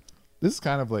that this is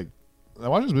kind of like, I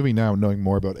watch this movie now knowing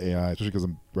more about AI, especially because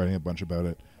I'm writing a bunch about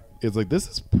it. It's like, this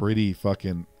is pretty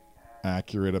fucking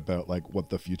accurate about like what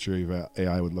the future of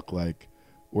AI would look like,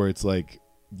 where it's like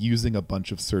using a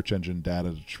bunch of search engine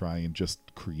data to try and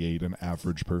just create an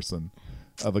average person.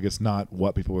 Of like, it's not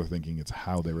what people were thinking, it's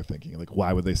how they were thinking. Like,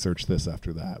 why would they search this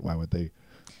after that? Why would they?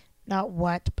 Not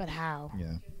what, but how.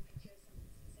 Yeah.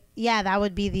 Yeah, that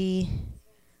would be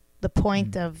the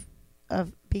point of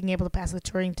being able to pass the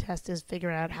Turing test, is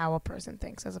figuring out how a person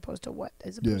thinks as opposed to what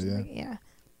is a person thinking. Yeah.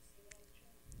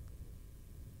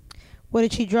 What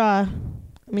did she draw?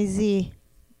 Let me see.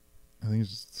 I think it's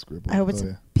just scribbled. I hope it's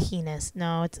a penis.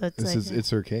 No, it's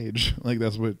her cage. Like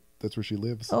that's where she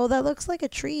lives. Oh, that looks like a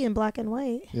tree in black and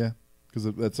white. Yeah, because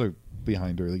that's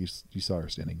behind her. Like you saw her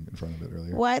standing in front of it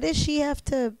earlier. Why does she have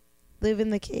to live in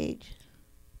the cage?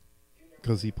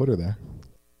 Because he put her there.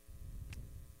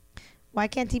 Why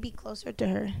can't he be closer to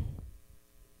her?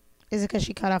 Is it because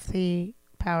she cut off the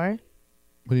power?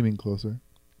 What do you mean closer?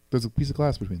 There's a piece of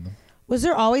glass between them. Was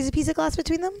there always a piece of glass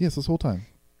between them? Yes, this whole time.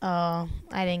 Oh,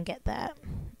 I didn't get that.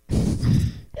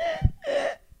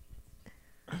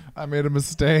 I made a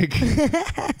mistake.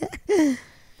 I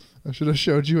should have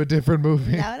showed you a different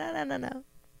movie. No.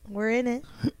 We're in it.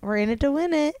 We're in it to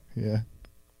win it. Yeah.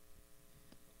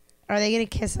 Are they going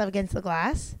to kiss up against the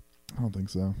glass? I don't think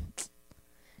so.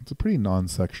 It's a pretty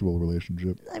non-sexual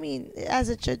relationship. I mean, as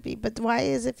it should be. But why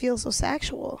does it feel so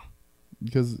sexual?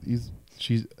 Because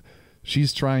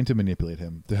she's trying to manipulate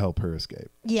him to help her escape.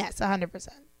 Yes, 100%.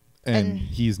 And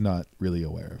he's not really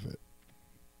aware of it.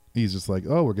 He's just like,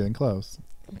 oh, we're getting close.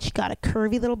 She got a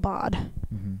curvy little bod.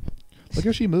 Mm-hmm. Look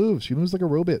how she moves. She moves like a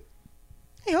robot.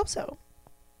 I hope so.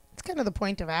 It's kind of the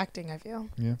point of acting, I feel.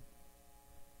 Yeah.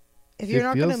 If you're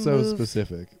not going to move move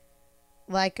specific,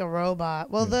 like a robot,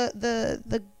 well,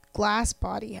 the glass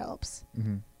body helps.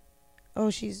 Mm-hmm. Oh,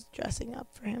 she's dressing up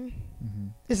for him. Mm-hmm.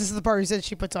 Is this the part where you said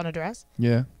she puts on a dress?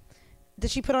 Yeah.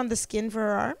 Did she put on the skin for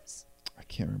her arms? I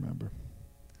can't remember.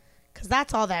 Because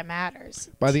that's all that matters.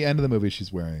 By the end of the movie,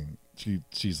 she's wearing.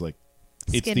 She's like,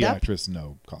 it's Skinned the up? actress,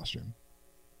 no costume.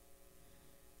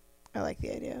 I like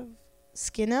the idea of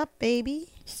skin up, baby.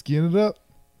 Skin it up.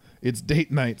 It's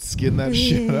date night. Skin that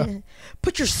shit up.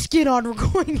 Put your skin on. We're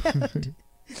going out.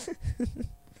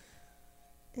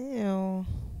 Ew.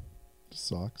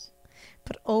 Socks.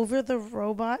 But over the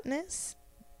robotness.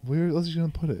 Where else are you gonna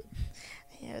put it?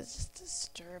 Yeah, it's just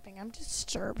disturbing. I'm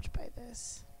disturbed by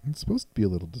this. It's supposed to be a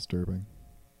little disturbing.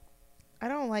 I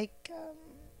don't like.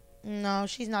 No,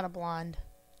 she's not a blonde.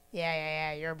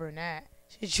 Yeah. You're a brunette.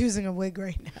 She's choosing a wig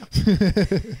right now.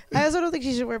 I also don't think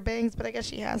she should wear bangs, but I guess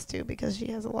she has to because she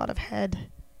has a lot of head.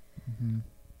 Mm-hmm.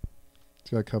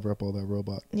 She's gotta cover up all that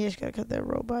robot. Yeah, she gotta cut that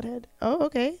robot head. Oh,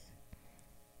 okay.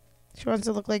 She wants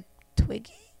to look like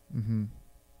Twiggy. Mm-hmm.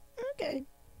 Okay.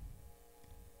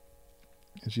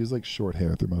 And she has like short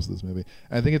hair through most of this movie.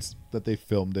 And I think it's that they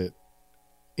filmed it.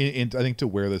 I think to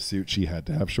wear the suit, she had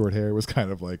to have short hair. Was kind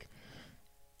of like.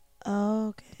 Oh,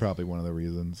 okay. Probably one of the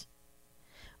reasons.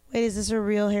 Wait, is this her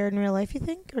real hair in real life, you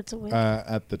think? Or it's a wig?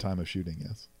 At the time of shooting,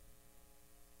 yes.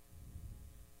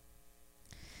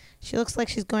 She looks like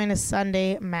she's going to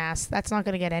Sunday Mass. That's not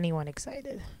going to get anyone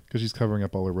excited. Because she's covering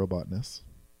up all her robotness.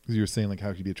 Because you were saying, like, how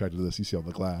could you be attracted to this? You see all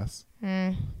the glass.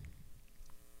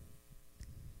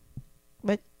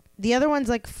 But the other one's,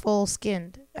 like,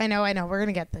 full-skinned. I know. We're going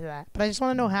to get to that. But I just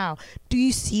want to know how. Do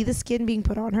you see the skin being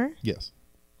put on her? Yes.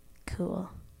 Cool.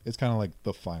 It's kind of like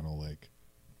the final, like,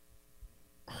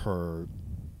 her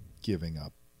giving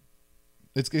up.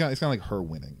 It's kind of like her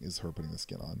winning is her putting the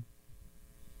skin on.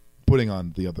 Putting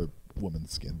on the other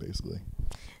woman's skin, basically.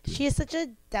 She has such a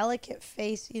delicate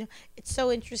face. You know, it's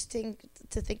so interesting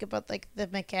to think about like the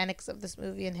mechanics of this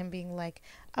movie and him being like,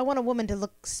 I want a woman to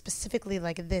look specifically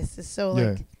like this. Is so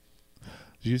like.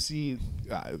 Did you see?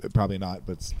 Probably not,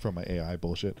 but it's from my AI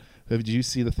bullshit. Did you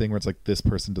see the thing where it's like this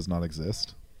person does not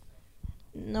exist?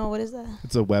 No, what is that?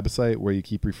 It's a website where you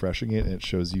keep refreshing it and it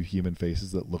shows you human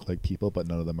faces that look like people, but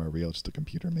none of them are real. Just a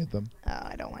computer made them. Oh,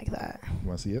 I don't like that. You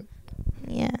want to see it?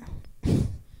 Yeah.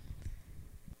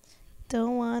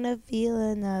 Don't want to feel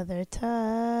another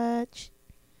touch.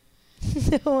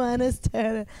 Don't want to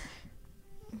start.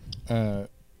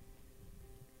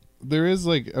 There is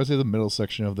like, I would say the middle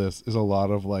section of this is a lot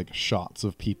of like shots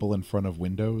of people in front of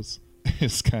windows.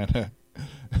 It's kind of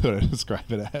what I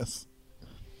describe it as.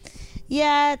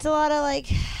 Yeah, it's a lot of like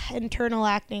internal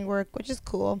acting work, which is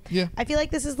cool. Yeah. I feel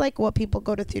like this is like what people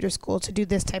go to theater school to do,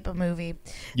 this type of movie.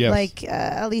 Yes. Like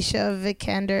Alicia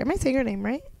Vikander. Am I saying her name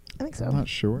right? I think so. I'm not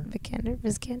sure. Vikander.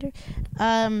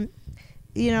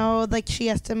 You know, like she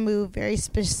has to move very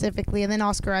specifically, and then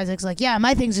Oscar Isaac's like, yeah,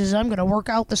 my thing is I'm gonna work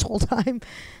out this whole time.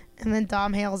 And then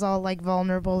Dom Hale's all like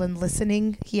vulnerable and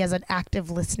listening. He has an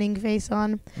active listening face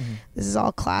on. Mm-hmm. This is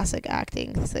all classic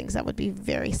acting things that would be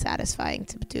very satisfying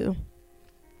to do.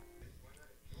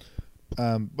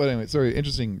 But anyway, sorry,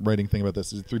 interesting writing thing about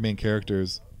this is the three main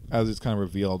characters, as it's kind of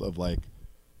revealed, of like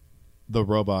the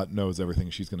robot knows everything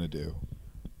she's going to do.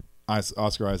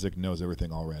 Oscar Isaac knows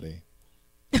everything already.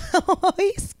 Oh,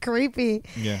 he's creepy.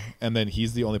 Yeah, and then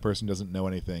he's the only person who doesn't know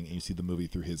anything, and you see the movie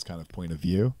through his kind of point of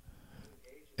view.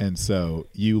 And so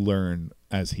you learn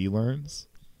as he learns,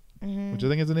 which I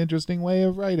think is an interesting way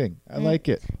of writing. I like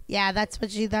it. Yeah, that's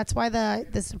why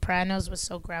the Sopranos was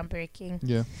so groundbreaking.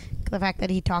 Yeah. The fact that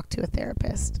he talked to a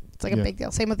therapist. It's like a big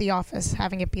deal. Same with The Office,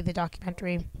 having it be the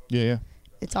documentary. Yeah.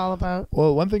 It's all about.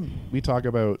 Well, one thing we talk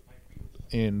about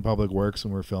in public works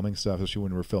when we're filming stuff, especially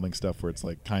when we're filming stuff where it's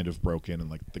like kind of broken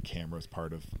and like the camera's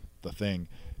part of the thing,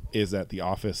 is that The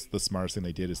Office, the smartest thing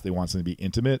they did is they want something to be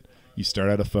intimate. You start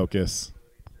out of focus.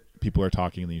 People are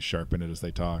talking and then you sharpen it as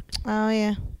they talk. Oh,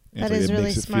 yeah. And that so is it really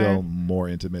makes it smart. feel more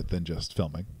intimate than just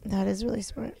filming. That is really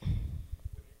smart.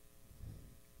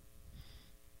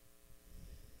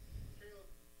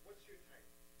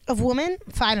 Of woman?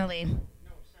 Finally.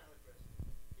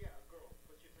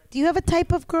 Do you have a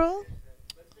type of girl?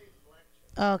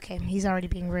 Oh, okay, he's already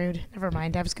being rude. Never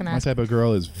mind. I was going to ask. My type of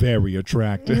girl is very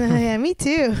attractive. Yeah, me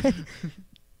too.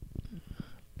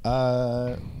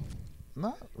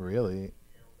 Not really.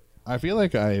 I feel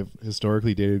like I've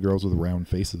historically dated girls with round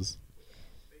faces.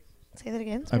 Say that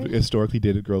again. I've historically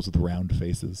dated girls with round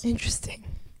faces. Interesting.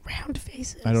 Round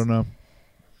faces. I don't know.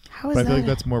 How is but I that? feel like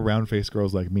that's more round faced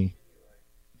girls like me.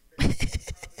 I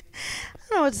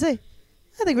don't know what to say.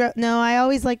 I think no. I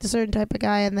always liked a certain type of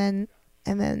guy, and then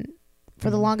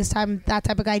for the longest time, that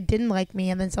type of guy didn't like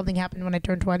me, and then something happened when I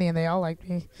turned 20, and they all liked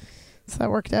me. So that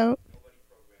worked out.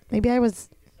 Maybe I was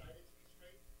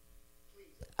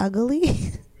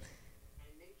ugly.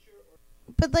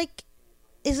 But like,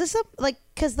 is this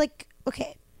because like,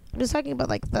 okay, I'm just talking about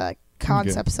like the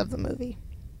concepts of the movie.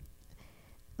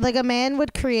 Like a man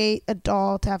would create a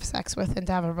doll to have sex with and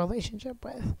to have a relationship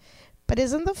with. But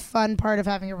isn't the fun part of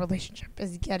having a relationship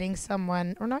is getting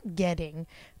someone, or not getting,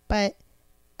 but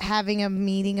having a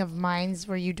meeting of minds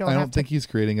where you don't I don't think he's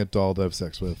creating a doll to have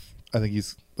sex with. I think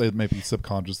it might be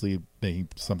subconsciously making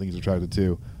something he's attracted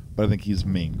to. But I think his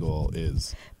main goal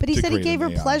is. But he said he gave her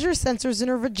pleasure sensors in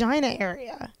her vagina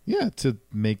area. Yeah, to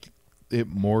make it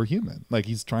more human. Like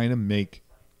he's trying to make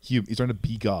he's trying to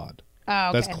be God. Oh,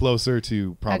 okay. That's closer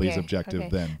to probably his objective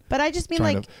than. But I just mean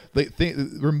like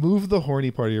remove the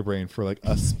horny part of your brain for like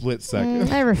a split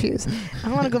second. I refuse. I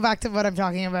want to go back to what I'm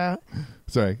talking about.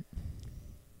 Sorry.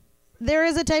 There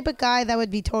is a type of guy that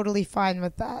would be totally fine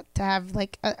with that, to have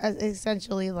like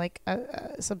essentially like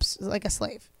a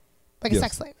slave, like a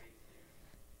sex slave.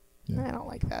 Yeah. I don't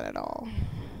like that at all.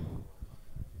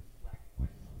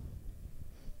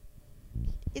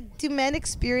 Do men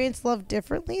experience love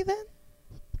differently then?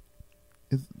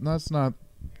 That's not.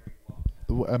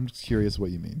 I'm just curious what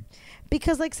you mean.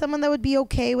 Because like someone that would be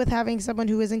okay with having someone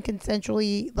who isn't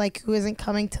consensually, like who isn't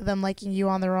coming to them liking you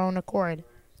on their own accord.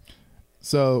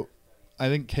 So, I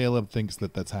think Caleb thinks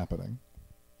that that's happening.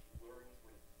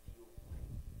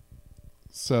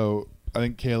 So, I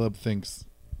think Caleb thinks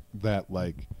that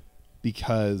like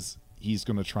because he's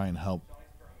going to try and help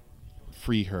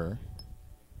free her,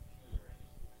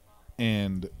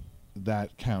 and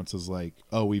that counts as like,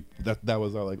 oh, that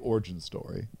was our like origin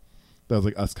story. That was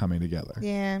like us coming together.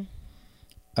 Yeah.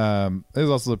 There's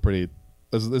also this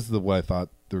is what I thought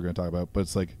they were going to talk about, but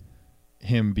it's like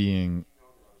him being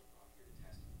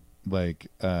like,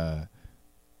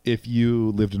 if you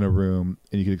lived in a room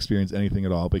and you could experience anything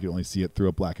at all, but you could only see it through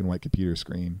a black and white computer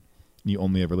screen, and you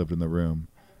only ever lived in the room,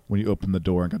 when you opened the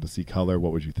door and got to see color,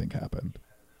 what would you think happened?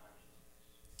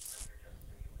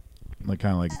 Like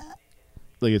kind of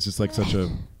like it's just like such a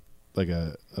like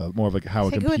a more of like how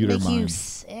a computer it would make mind you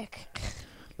sick.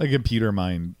 like a computer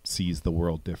mind sees the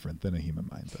world different than a human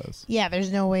mind does. Yeah,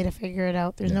 there's no way to figure it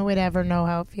out. There's no way to ever know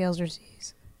how it feels or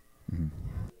sees. Mm-hmm.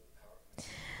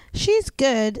 She's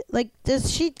good. Like,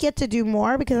 does she get to do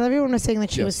more? Because everyone was saying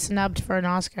that she was snubbed for an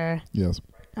Oscar. Yes.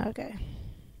 Okay.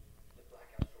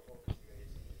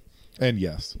 And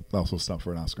yes, also snubbed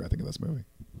for an Oscar, I think, in this movie.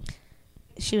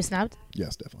 She was snubbed?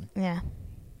 Yes, definitely. Yeah.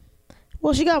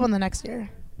 Well, she got one the next year.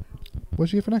 What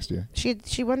did she get for next year?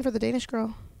 She won for The Danish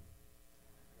Girl.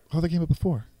 Oh, that came out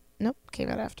before. Nope, came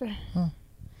out after. Huh.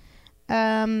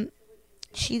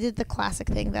 She did the classic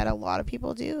thing that a lot of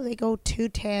people do. They go too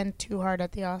tan, too hard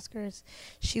at the Oscars.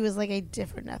 She was like a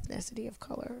different ethnicity of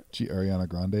color. She Ariana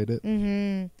Grande did.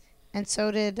 Mm-hmm. And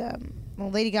so did,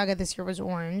 Lady Gaga this year was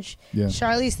orange. Yeah.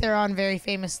 Charlize Theron very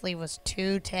famously was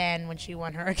too tan when she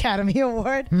won her Academy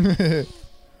Award.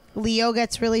 Leo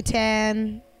gets really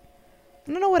tan.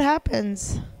 I don't know what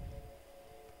happens.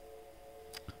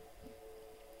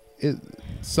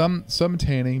 Some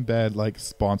tanning bed like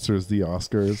sponsors the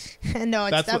Oscars. No,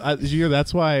 it's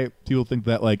that's why people think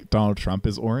that like Donald Trump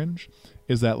is orange,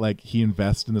 is that like he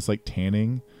invests in this like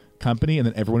tanning company and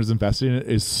then everyone who's invested in it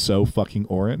is so fucking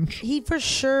orange. He for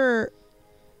sure.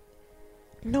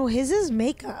 No, his is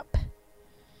makeup.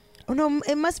 Oh no,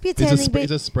 it must be a tanning.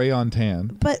 It's a spray on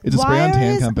tan. But it's a why spray on are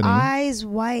tan his company. eyes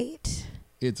white?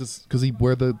 It's just because he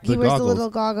wears the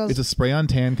little goggles. It's a spray on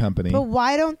tan company. But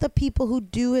why don't the people who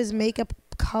do his makeup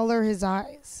color his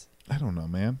eyes? I don't know,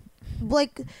 man.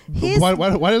 Like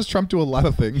why does Trump do a lot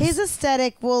of things? His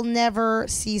aesthetic will never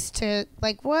cease to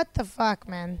like. What the fuck,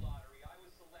 man?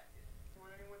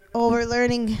 Oh, we're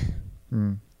learning.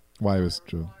 Why it was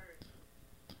true.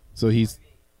 So he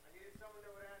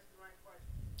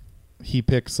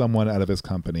picked someone out of his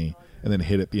company and then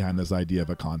hid it behind this idea of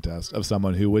a contest of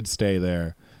someone who would stay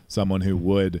there, someone who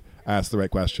would ask the right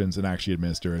questions and actually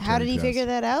administer it. How did he figure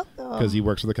that out, though? Because he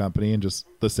works for the company, and just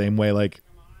the same way like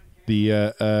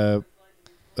the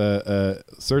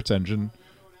search engine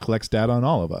collects data on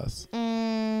all of us.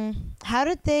 How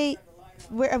did they?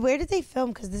 Where did they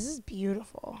film? Because this is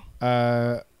beautiful.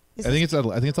 I think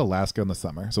it's Alaska in the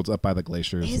summer, so it's up by the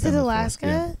glaciers. Is it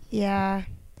Alaska? Yeah.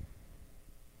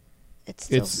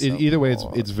 Either way.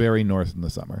 It's very north in the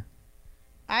summer.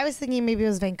 I was thinking maybe it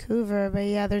was Vancouver, but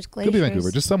yeah, there's glaciers. Could be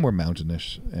Vancouver, just somewhere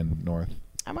mountainish and north.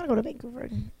 I want to go to Vancouver.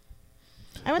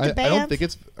 I went to Banff.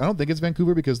 I don't think it's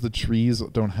Vancouver because the trees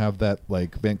don't have that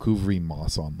like Vancouvery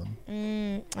moss on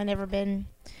them. I never been.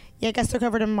 Yeah, I guess they're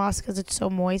covered in moss because it's so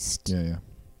moist. Yeah.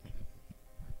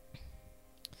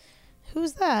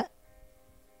 Who's that?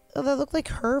 Oh, that looked like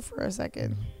her for a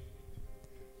second.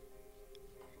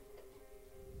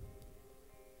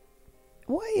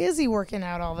 Why is he working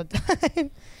out all the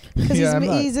time? Because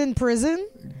he's in prison?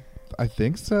 I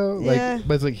think so. Yeah.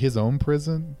 But it's like his own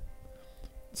prison.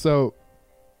 So,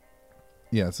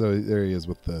 yeah. So there he is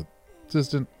with the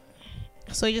assistant.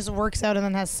 So he just works out and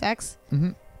then has sex?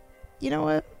 Mm-hmm. You know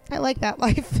what? I like that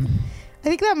life. I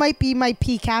think that might be my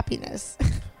peak happiness.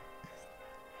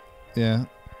 Yeah.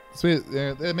 Sweet.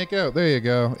 They make out. There you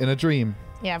go. In a dream.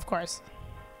 Yeah, of course.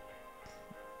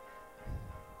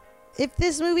 If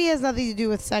this movie has nothing to do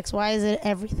with sex, why is it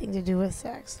everything to do with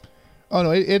sex? Oh,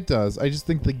 no, it does. I just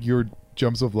think that your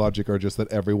jumps of logic are just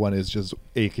that everyone is just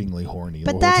achingly horny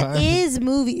the whole time. But that is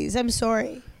movies. I'm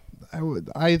sorry.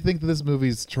 I think that this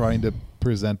movie's trying to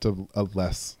present a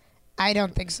less... I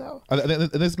don't think so. And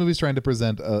this movie's trying to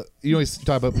present... you know,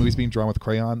 talk about movies being drawn with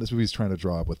crayon. This movie's trying to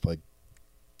draw with, like,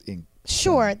 ink.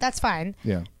 Sure, that's fine.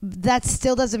 Yeah. That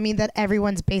still doesn't mean that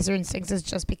everyone's baser instincts is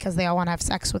just because they all want to have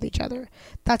sex with each other.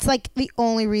 That's like the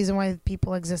only reason why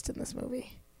people exist in this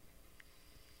movie.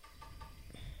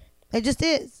 It just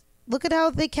is. Look at how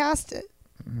they cast it.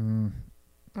 All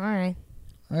right.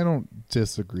 I don't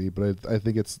disagree, but I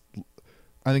think it's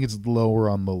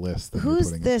lower on the list than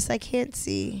Who's this? I can't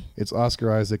see. It's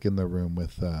Oscar Isaac in the room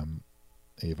with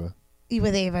Ava.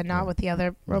 With Ava, not with the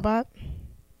other robot.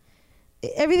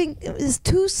 Everything is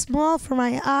too small for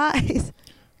my eyes.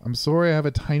 I'm sorry I have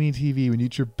a tiny TV. We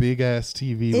need your big ass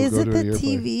TV. Is it the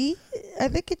TV? I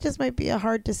think it just might be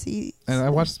hard to see. And I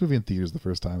watched this movie in theaters the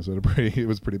first time, so it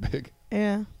was pretty big.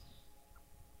 Yeah.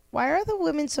 Why are the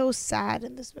women so sad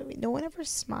in this movie? No one ever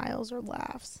smiles or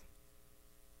laughs.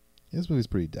 This movie's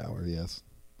pretty dour, yes.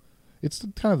 It's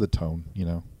kind of the tone, you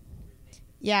know.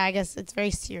 Yeah, I guess it's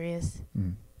very serious.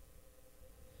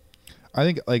 I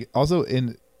think, like, also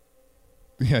in...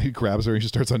 Yeah, he grabs her and she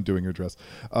starts undoing her dress.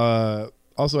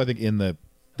 Also, I think in the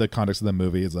context of the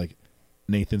movie is like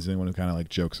Nathan's the only one who kind of like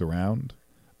jokes around,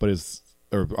 or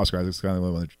Oscar Isaac's kind of the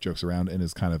only one that jokes around, and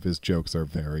his jokes are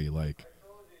very like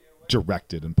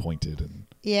directed and pointed, and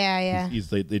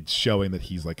it's showing that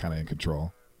he's like kind of in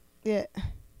control. Yeah.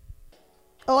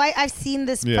 Oh, I've seen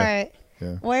this part.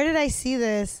 Yeah. Where did I see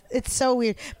this? It's so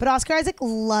weird. But Oscar Isaac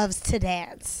loves to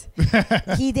dance.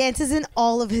 He dances in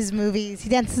all of his movies. He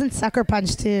dances in Sucker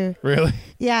Punch too. Really?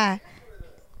 Yeah.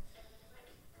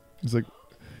 It's like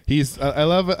I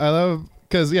love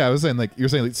because I was saying like you're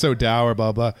saying like so dour,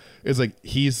 blah blah. It's like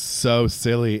he's so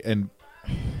silly, and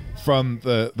from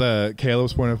the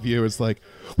Caleb's point of view, it's like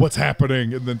what's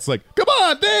happening, and then it's like come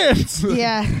on, dance.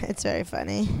 Yeah, it's very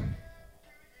funny.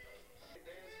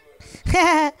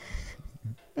 I'm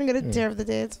gonna tear up the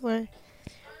dance floor.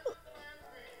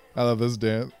 I love this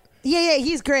dance. Yeah,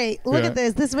 he's great. Look at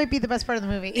this. This might be the best part of the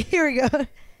movie. Here we go.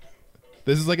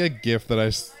 This is like a GIF that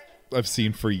I've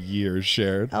seen for years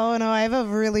shared. Oh no, I have a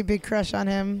really big crush on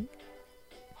him.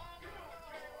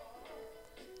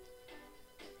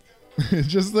 It's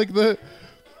just like the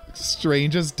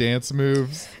strangest dance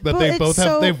moves that But they it's both have.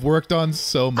 so They've worked on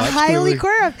so much. Highly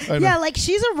clearly. choreographed. Yeah, like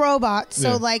she's a robot, so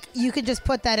Yeah. like you could just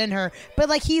put that in her. But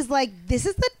like he's like, this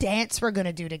is the dance we're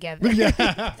gonna do together.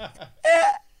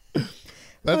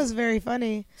 That was very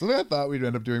funny. Something I thought we'd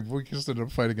end up doing, but we just ended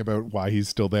up fighting about why he's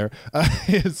still there.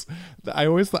 Sorry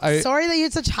that you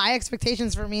had such high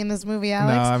expectations for me in this movie,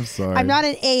 Alex. No, I'm sorry. I'm not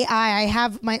an AI. I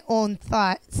have my own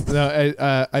thoughts. No,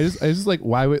 I just like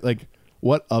why would like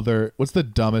what's the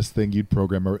dumbest thing you'd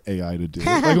program an AI to do?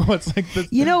 Like what's like the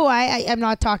You know why I am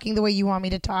not talking the way you want me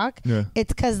to talk? Yeah.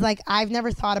 It's because like I've never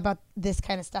thought about this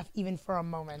kind of stuff even for a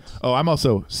moment. Oh, I'm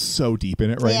also so deep in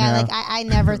it right now. Yeah, like I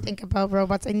never think about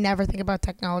robots. I never think about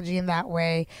technology in that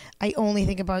way. I only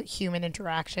think about human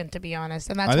interaction, to be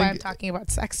honest. And that's why I'm talking about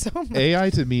sex so much.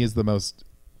 AI to me is the most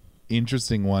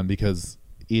interesting one because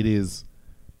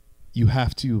you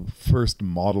have to first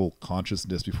model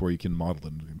consciousness before you can model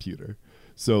it in a computer.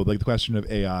 So like the question of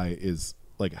AI is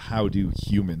like how do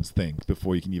humans think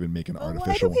before you can even make an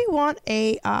artificial? Why do we want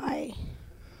AI?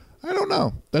 I don't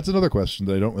know. That's another question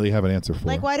that I don't really have an answer for.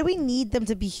 Like, why do we need them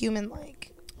to be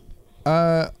human-like?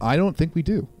 I don't think we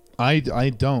do. I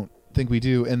don't think we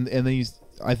do. And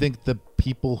I think the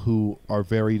people who are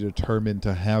very determined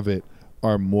to have it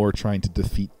are more trying to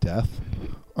defeat death,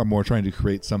 are more trying to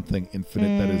create something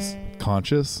infinite that is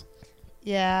conscious.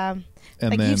 Yeah.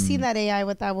 And like then, you've seen that AI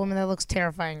with that woman that looks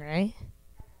terrifying, right?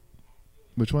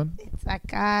 Which one? It's that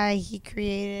guy he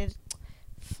created.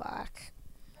 Fuck.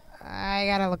 I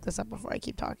gotta look this up before I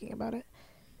keep talking about it.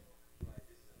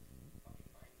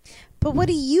 But what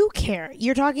do you care?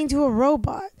 You're talking to a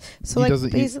robot. So he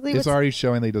like basically it's already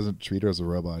showing that he doesn't treat her as a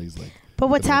robot. He's like But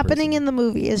what's happening in the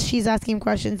movie is she's asking him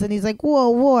questions and he's like,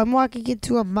 whoa, I'm walking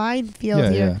into a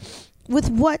minefield here. Yeah. With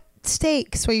what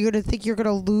stakes? So you're going to think you're going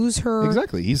to lose her?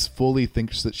 Exactly. He's fully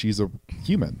thinks that she's a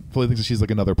human. Fully thinks that she's like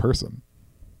another person.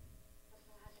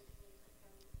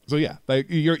 So yeah, like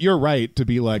you're right to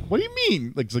be like, what do you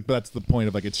mean? Like that's the point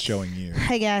of like it's showing you.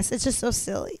 I guess it's just so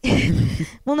silly.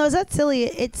 Well, no, it's not silly.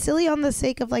 It's silly on the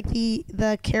sake of like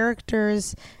the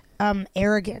character's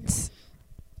arrogance.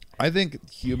 I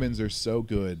think humans are so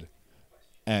good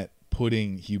at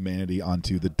putting humanity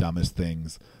onto the dumbest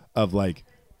things of like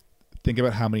think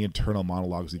about how many internal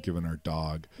monologues we've given our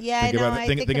dog. Yeah, think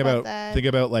about that. Think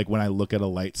about like when I look at a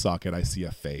light socket, I see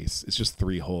a face. It's just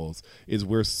 3 holes.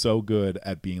 We're so good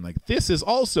at being like, this is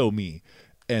also me.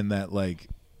 And that like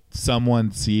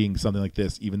someone seeing something like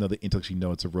this, even though they intellectually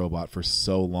know it's a robot for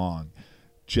so long,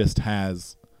 just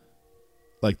has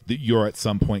like you're at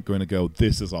some point going to go,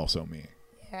 this is also me.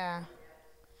 Yeah.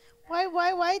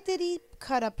 Why did he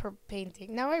cut up her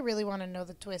painting? Now I really want to know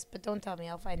the twist, but don't tell me.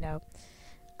 I'll find out.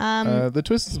 The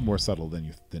twist is more subtle than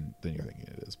you're thinking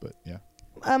it is, but yeah.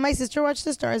 My sister watched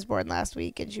A Star Is Born last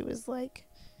week, and she was like,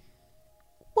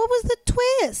 "What was the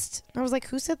twist?" And I was like,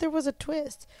 "Who said there was a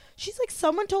twist?" She's like,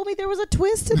 "Someone told me there was a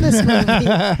twist in this movie,"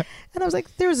 and I was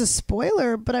like, "There's a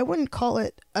spoiler, but I wouldn't call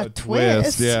it a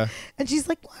twist." Yeah. And she's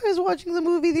like, "Well, I was watching the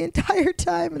movie the entire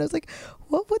time," and I was like,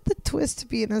 "What would the twist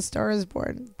be in A Star Is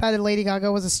Born? That Lady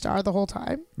Gaga was a star the whole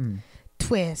time?"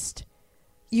 Twist.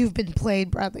 You've been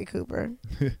played, Bradley Cooper.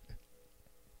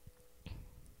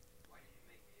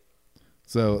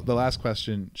 So the last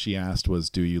question she asked was,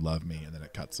 do you love me? And then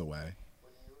it cuts away.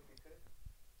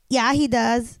 Yeah, he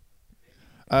does.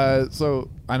 So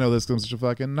I know this comes such a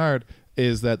fucking nerd,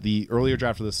 is that the earlier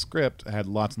draft of the script had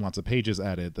lots and lots of pages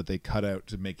added that they cut out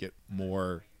to make it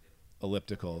more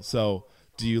elliptical. So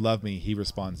do you love me? He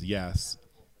responds yes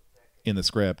in the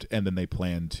script, and then they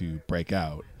plan to break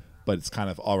out. But it's kind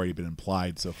of already been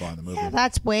implied so far in the movie. Yeah,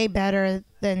 that's way better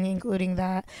than including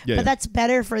that. Yeah, but that's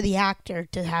better for the actor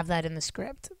to have that in the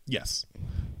script. Yes.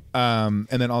 And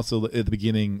then also at the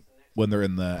beginning when they're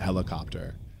in the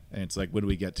helicopter and it's like, when do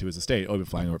we get to his estate? Oh, we've been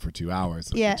flying over for 2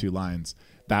 hours. Yeah. 2 lines.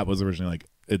 That was originally like,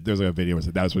 there's like a video where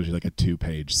that was originally like a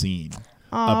 2-page scene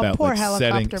about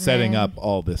like setting man. up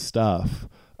all this stuff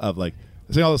of like,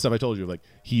 saying all the stuff I told you, like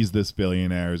he's this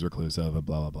billionaire, he's reclusive, and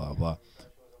blah, blah, blah, blah.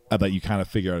 That you kind of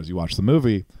figure out as you watch the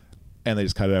movie, and they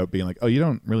just cut it out being like, oh, you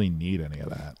don't really need any of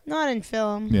that. Not in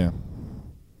film. Yeah.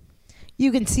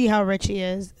 you can see how rich he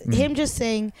is. Him just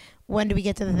saying, when do we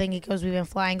get to the thing? He goes, we've been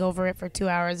flying over it for 2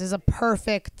 hours, is a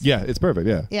perfect. Yeah, it's perfect.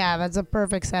 Yeah. Yeah, that's a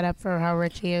perfect setup for how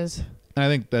rich he is. And I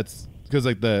think that's because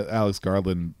like the Alex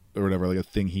Garland or whatever, like a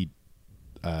thing he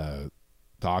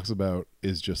talks about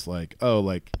is just like, oh,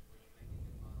 like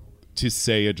to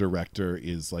say a director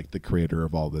is like the creator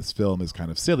of all this film is kind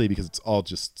of silly because it's all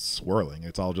just swirling.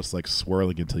 It's all just like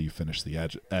swirling until you finish the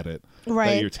edit. Right.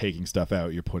 That you're taking stuff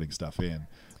out, you're putting stuff in.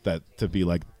 That to be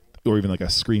like, or even like a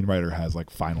screenwriter has like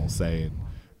final say in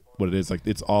what it is. Like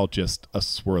it's all just a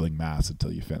swirling mass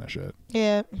until you finish it.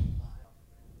 Yeah.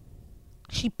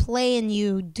 She playing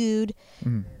you, dude.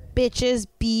 Bitches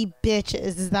be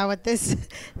bitches. Is that what this scene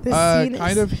is?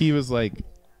 Kind of. He was like,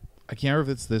 I can't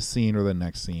remember if it's this scene or the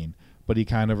next scene, but he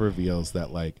kind of reveals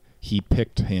that like he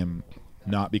picked him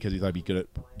not because he thought he'd be good at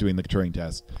doing the Turing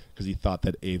test, because he thought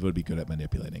that Ava would be good at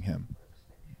manipulating him.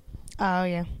 Oh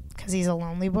yeah, because he's a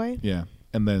lonely boy. Yeah,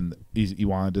 and then he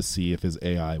wanted to see if his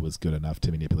AI was good enough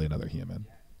to manipulate another human.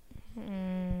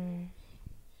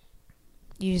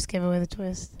 You just give away the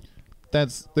twist.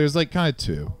 There's like kind of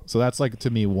two, so that's like to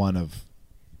me one of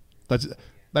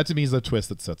that to me is the twist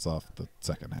that sets off the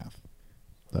second half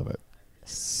of it.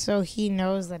 So he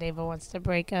knows that Ava wants to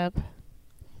break up.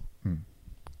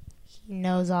 He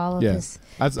knows all of this.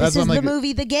 This is the like,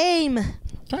 movie, The Game.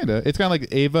 Kinda. It's kind of like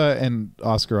Ava and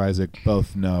Oscar Isaac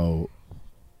both know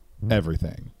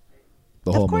everything.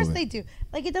 The whole Of course movie. they do.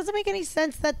 Like, it doesn't make any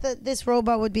sense that this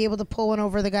robot would be able to pull one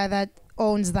over the guy that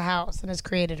owns the house and has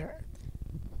created her.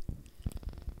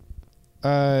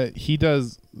 He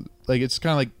does, like, it's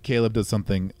kind of like Caleb does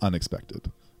something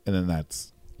unexpected, and then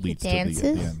that's leads to the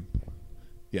end.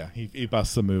 Yeah, he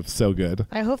busts a move so good.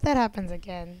 I hope that happens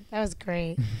again. That was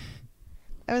great.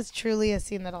 That was truly a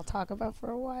scene that I'll talk about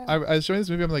for a while. I was showing this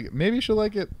movie, I'm like, maybe she'll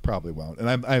like it, probably won't.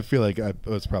 And I feel like I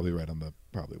was probably right on the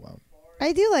probably won't.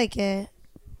 I do like it.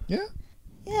 Yeah?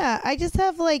 Yeah, I just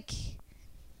have like,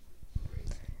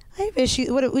 I have issues.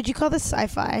 What would you call this,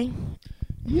 sci-fi?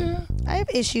 Yeah. I have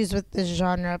issues with this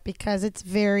genre because it's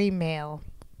very male.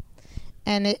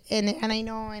 And I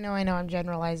know I'm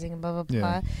generalizing and blah blah blah,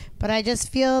 Yeah. but I just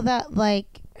feel that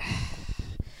like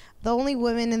the only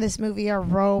women in this movie are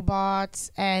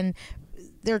robots and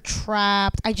they're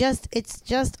trapped. It's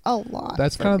just a lot.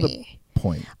 That's for kind of me. the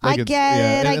point. I Like,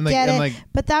 get it. I get it. Like,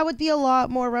 But that would be a lot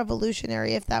more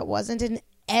revolutionary if that wasn't in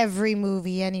every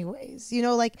movie, anyways. You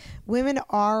know, like women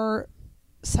are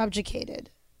subjugated.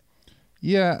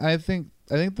 yeah, I think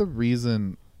the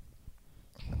reason,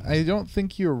 I don't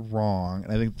think you're wrong,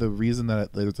 and I think the reason that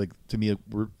it's like, to me, a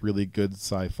really good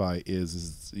sci-fi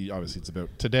is obviously it's about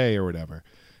today or whatever.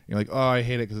 You're like, oh, I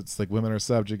hate it because it's like women are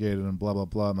subjugated and blah blah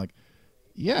blah. I'm like,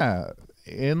 yeah,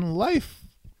 in life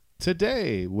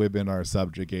today, women are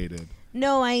subjugated.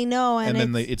 No, I know, and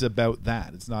then it's about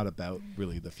that. It's not about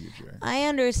really the future. I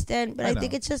understand, but I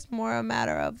think know. it's just more a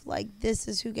matter of like, this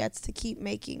is who gets to keep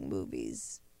making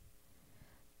movies.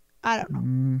 I don't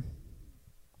know.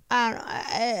 I don't know.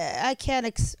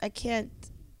 I can't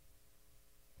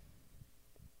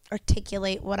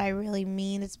articulate what I really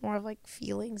mean. It's more of like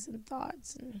feelings and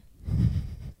thoughts, and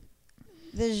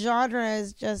the genre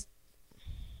is just,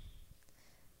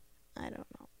 I don't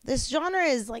know. This genre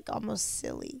is like almost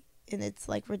silly in its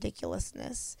like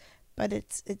ridiculousness, but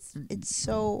it's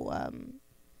so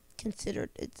considered.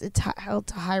 It's held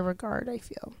to high regard, I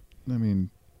feel. I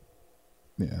mean,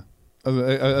 yeah. I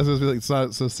was like, it's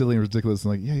not so silly and ridiculous.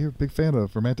 And like, yeah, you're a big fan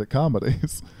of romantic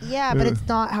comedies. Yeah, but it's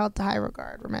not held to high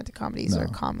regard. Romantic comedies are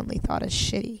commonly thought as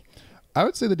shitty. I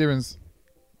would say the difference,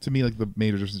 to me, like the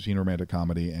major difference between romantic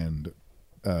comedy and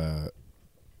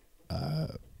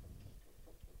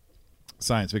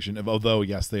science fiction, although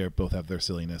yes, they both have their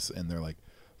silliness and they're like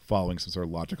following some sort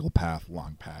of logical path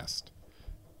long past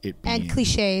it being, and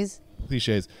cliches.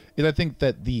 Is I think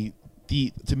that the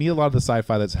to me, a lot of the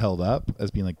sci-fi that's held up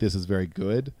as being like, this is very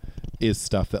good, is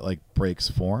stuff that like breaks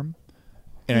form.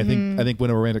 And I think when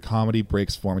a romantic comedy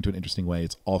breaks form into an interesting way,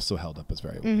 it's also held up as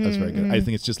very good. I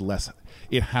think it's just less.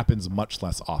 It happens much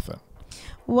less often.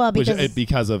 Well,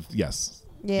 because of yes.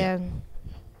 Yeah.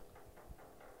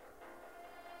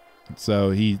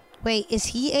 So wait, is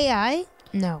he AI?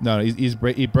 No. No,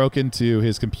 he broke into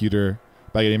his computer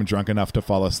by getting him drunk enough to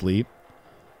fall asleep,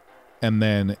 and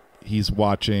then he's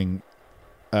watching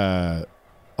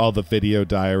all the video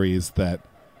diaries that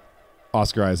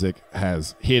Oscar Isaac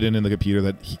has hidden in the computer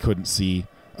that he couldn't see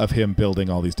of him building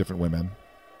all these different women.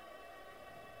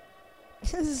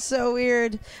 This is so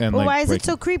weird. And, but like, why is it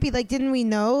so creepy? Like, didn't we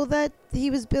know that he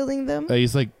was building them?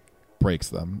 He's like breaks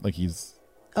them. Like he's.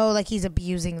 Oh, like he's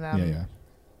abusing them. Yeah.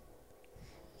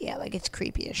 Yeah, like it's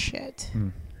creepy as shit.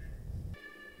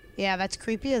 Yeah, that's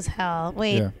creepy as hell.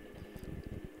 Wait, Yeah.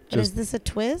 is this a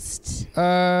twist?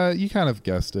 You kind of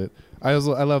guessed it. I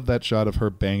love that shot of her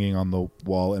banging on the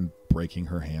wall and breaking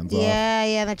her hands off.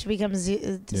 Yeah, that she becomes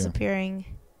disappearing.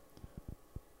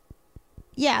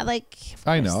 Yeah, like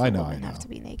I know. Have to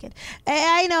be naked.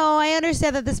 I know. I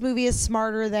understand that this movie is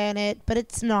smarter than it, but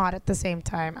it's not at the same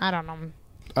time. I don't know.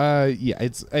 Yeah,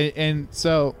 it's and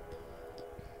so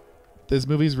this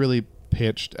movie's really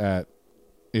pitched at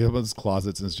it opens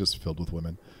closets and it's just filled with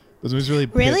women. This movie's really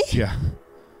pitched, yeah.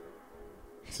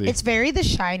 See? It's very The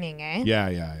Shining, eh? Yeah.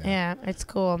 Yeah, it's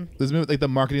cool. This movie, like the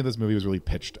marketing of this movie, was really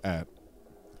pitched at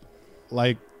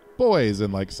like boys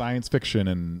and like science fiction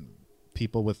and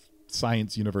people with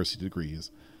science university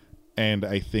degrees, and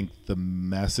I think the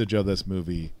message of this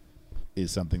movie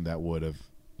is something that would have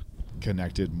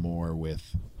connected more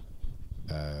with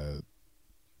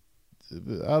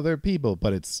other people,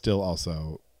 but it's still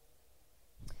also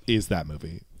is that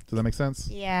movie. Does that make sense?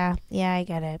 Yeah, I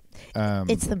get it.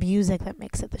 It's the music that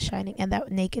makes it The Shining, and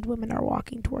that naked women are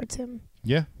walking towards him.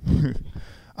 Yeah.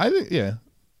 I think, yeah.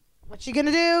 What's she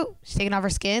gonna do? She's taking off her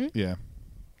skin? Yeah.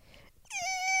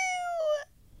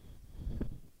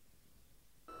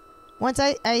 Ew. Once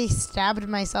I stabbed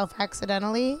myself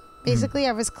accidentally. Basically,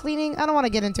 I was cleaning. I don't want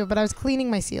to get into it, but I was cleaning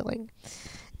my ceiling.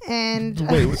 And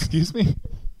wait, excuse me?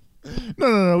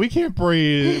 No. We can't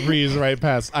breeze right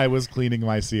past I was cleaning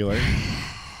my ceiling.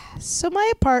 So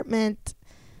my apartment,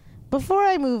 before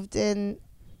I moved in,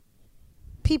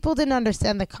 people didn't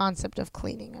understand the concept of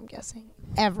cleaning, I'm guessing.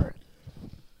 Ever.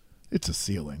 It's a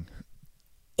ceiling.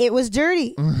 It was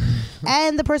dirty.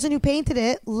 And the person who painted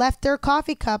it left their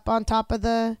coffee cup on top of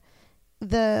the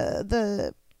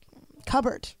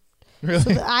cupboard.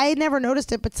 Really? So I never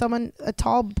noticed it, but a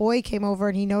tall boy came over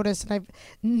and he noticed, and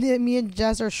me and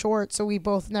Jess are short, so we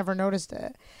both never noticed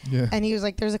it. Yeah. And he was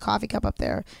like, "There's a coffee cup up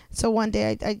there." So one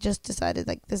day I just decided,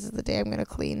 like, this is the day I'm gonna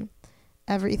clean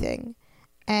everything.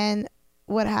 And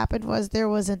what happened was there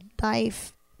was a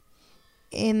knife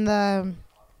in the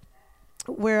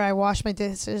where I wash my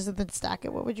dishes and then stack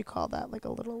it. What would you call that? Like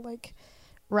a little like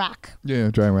rack. Yeah,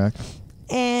 dry rack.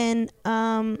 And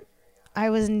I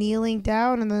was kneeling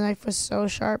down, and the knife was so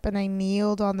sharp, and I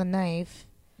kneeled on the knife.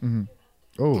 Mm-hmm.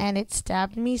 Oh. And it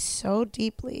stabbed me so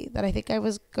deeply that I think I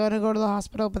was going to go to the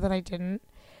hospital, but then I didn't.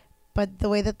 But the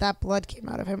way that blood came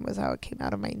out of him was how it came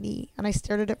out of my knee. And I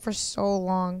stared at it for so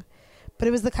long. But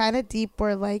it was the kind of deep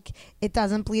where, like, it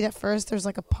doesn't bleed at first. There's,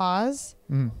 like, a pause.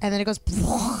 And then it goes...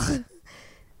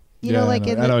 you know, like...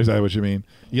 I know exactly what you mean.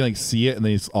 You, like, see it, and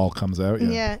then it all comes out.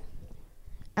 Yeah.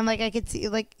 And, like, I could see...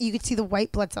 Like, you could see the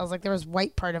white blood cells. Like, there was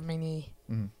white part of my knee.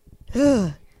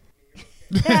 Ugh.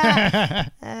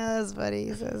 That was funny.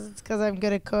 He says it's because I'm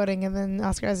good at coding, and then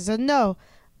Oscar Isaac said, "No,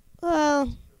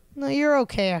 well, no, you're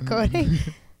okay at coding."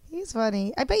 He's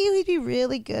funny. I bet you he'd be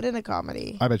really good in a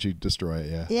comedy. I bet you'd destroy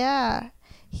it. Yeah. Yeah,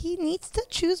 he needs to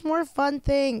choose more fun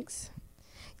things.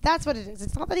 That's what it is.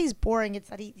 It's not that he's boring. It's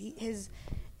that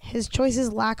his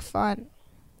choices lack fun.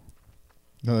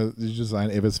 No, did you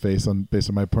design Ava's face based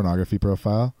on my pornography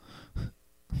profile?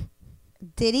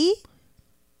 Did he?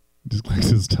 Just clicks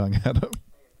his tongue at him.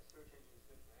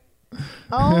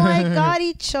 Oh my God,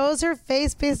 he chose her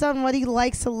face based on what he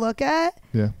likes to look at?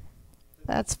 Yeah.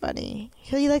 That's funny.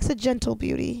 He likes a gentle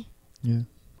beauty. Yeah.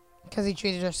 Because he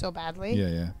treated her so badly?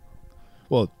 Yeah.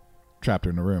 Well, trapped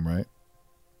her in a room, right?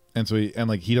 And so he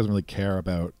doesn't really care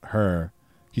about her.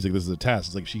 He's like, this is a test.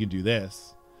 It's like, if she can do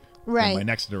this, right, then my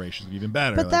next iteration is even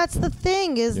better. But like, that's the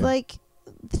thing is, like,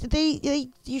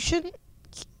 you shouldn't...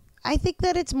 I think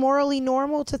that it's morally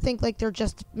normal to think like they're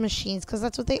just machines, because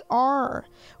that's what they are.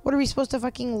 What, are we supposed to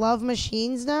fucking love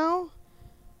machines now?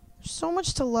 There's so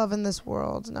much to love in this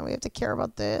world. Now we have to care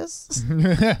about this.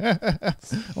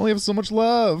 Only have so much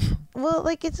love. Well,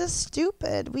 like, it's just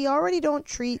stupid. We already don't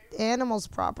treat animals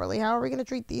properly. How are we going to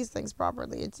treat these things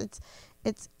properly?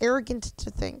 It's arrogant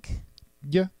to think.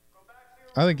 Yeah.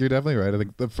 I think you're definitely right. I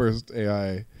think the first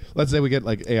AI, let's say we get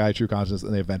like AI true consciousness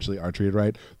and they eventually are treated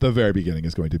right, the very beginning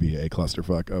is going to be a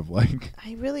clusterfuck of like...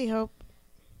 I really hope.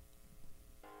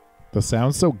 The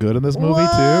sound's so good in this movie too.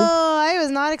 I was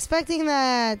not expecting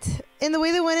that. In the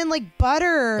way they went in like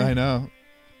butter. I know.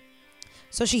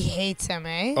 So she hates him,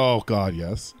 eh? Oh God,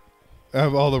 yes.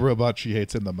 Of all the robots, she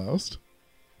hates him the most.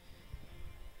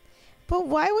 But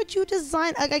why would you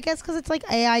design... I guess because it's like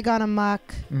AI gone amok.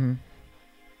 Mm-hmm.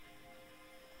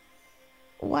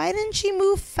 Why didn't she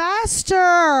move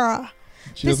faster?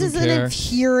 This is an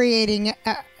infuriating,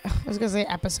 I was going to say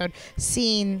episode,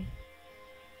 scene.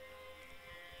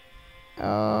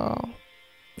 Oh,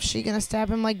 is she going to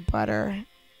stab him like butter?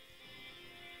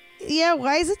 Yeah,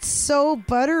 why is it so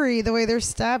buttery the way they're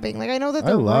stabbing? Like, I know that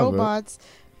they're robots,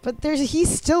 but he's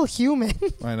still human.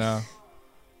 I know.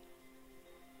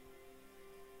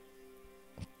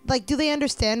 Like, do they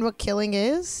understand what killing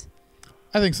is?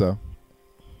 I think so.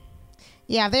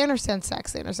 Yeah, they understand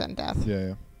sex. They understand death.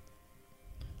 Yeah.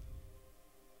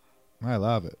 I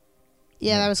love it.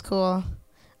 Yeah, that was cool.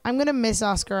 I'm going to miss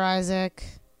Oscar Isaac.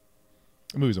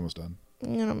 The movie's almost done.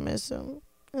 I'm going to miss him.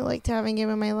 I liked having him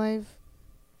in my life.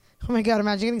 Oh my God,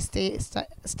 imagine getting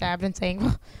stabbed and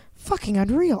saying, fucking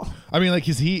unreal. I mean, like,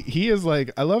 he is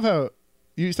like, I love how,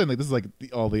 you said like this is like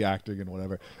all the acting and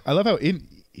whatever. I love how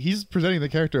he's presenting the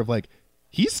character of like,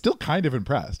 he's still kind of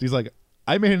impressed. He's like,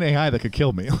 I made an AI that could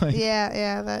kill me. Like,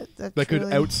 yeah, that could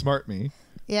outsmart me.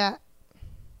 Yeah.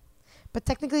 But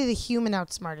technically the human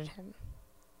outsmarted him.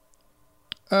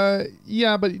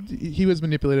 Yeah, but he was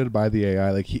manipulated by the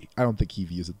AI. Like, I don't think he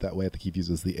views it that way. I think he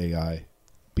views it as the AI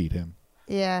beat him.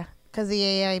 Yeah, because the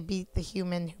AI beat the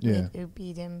human who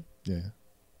beat him.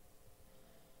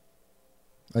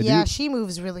 Yeah. She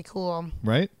moves really cool.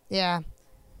 Right? Yeah.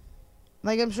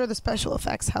 Like, I'm sure the special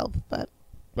effects help, but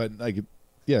like,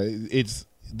 yeah, it's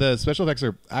the special effects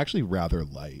are actually rather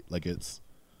light. Like, it's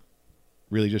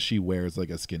really just she wears like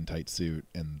a skin tight suit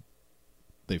and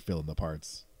they fill in the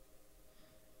parts.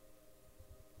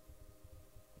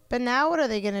 But now what are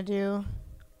they gonna do?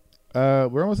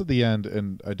 We're almost at the end,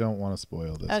 and I don't want to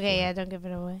spoil this. Okay, yeah, don't give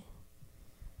it away.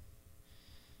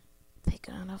 They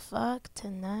gonna fuck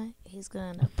tonight. He's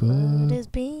gonna put his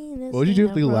penis. What would you do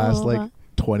if the last robot? like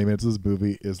 20 minutes of this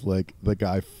movie is like the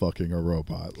guy fucking a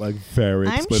robot, like very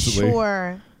explicitly? I'm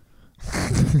sure.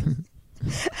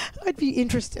 I'd be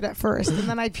interested at first, and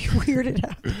then I'd be weirded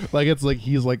out. Like, it's like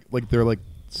he's like they're like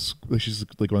she's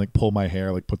like going like pull my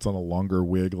hair, like puts on a longer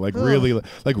wig, like Ugh.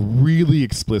 really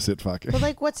explicit fucking. But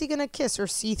like, what's he gonna kiss? Her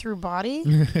see-through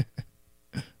body?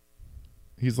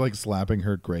 He's like slapping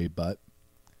her gray butt.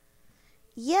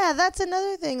 Yeah, that's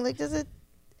another thing. Like, does it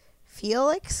feel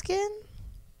like skin?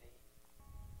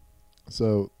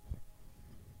 So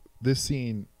this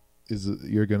scene is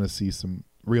you're gonna see some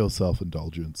real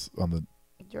self-indulgence on the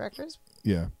Directors?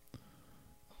 Yeah.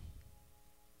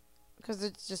 Because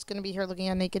it's just going to be her looking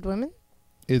at naked women?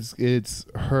 It's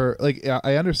her, like,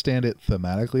 I understand it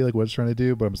thematically, like what it's trying to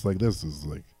do, but I'm just like, this is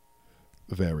like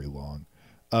very long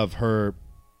of her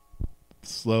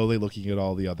slowly looking at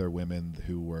all the other women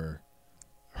who were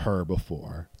her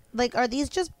before. Like, are these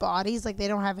just bodies? Like, they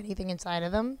don't have anything inside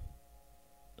of them?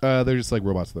 They're just like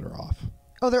robots that are off.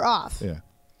 Oh, they're off. Yeah.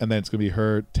 And then it's going to be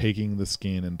her taking the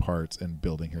skin and parts and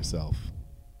building herself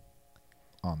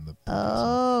on the person.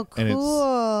 Oh,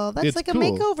 cool. That's like a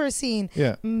makeover scene.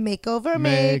 Yeah. Makeover.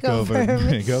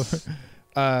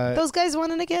 Those guys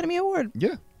won an Academy Award.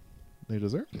 Yeah. They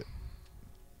deserved it.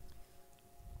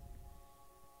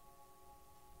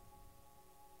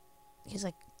 She's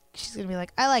going to be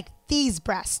like, I like these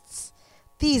breasts.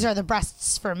 These are the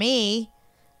breasts for me.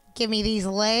 Give me these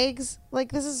legs.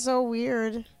 Like, this is so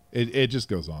weird. It just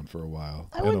goes on for a while.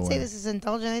 I wouldn't say this is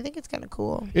indulgent. I think it's kind of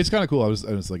cool. It's kind of cool. I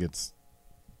was like, it's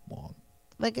long.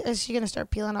 Like, is she going to start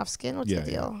peeling off skin? What's the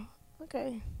deal? Yeah.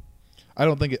 Okay. I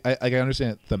don't think I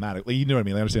understand it thematically. You know what I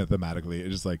mean? I understand it thematically. It's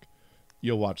just like,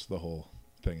 you'll watch the whole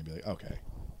thing and be like, okay.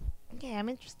 Yeah, I'm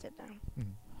interested now.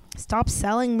 Mm-hmm. Stop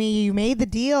selling me. You made the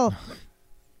deal.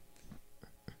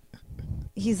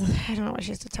 I don't know why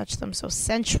she has to touch them so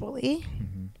sensually.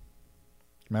 Mm-hmm.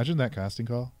 Imagine that casting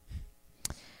call.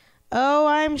 Oh,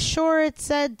 I'm sure it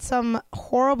said some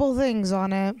horrible things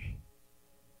on it.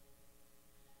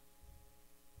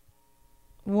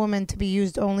 Woman to be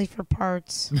used only for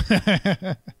parts.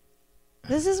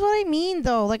 This is what I mean,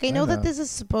 though. Like, I know that this is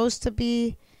supposed to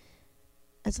be...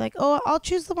 It's like, oh, I'll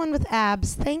choose the one with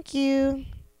abs. Thank you.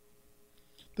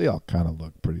 They all kind of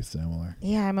look pretty similar.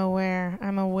 Yeah, I'm aware.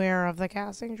 I'm aware of the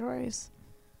casting choice.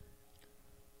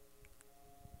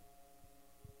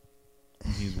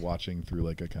 He's watching through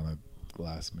like a kind of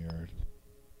glass mirror.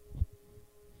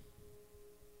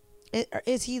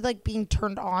 Is he like being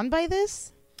turned on by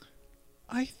this?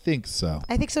 I think so.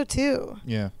 I think so too.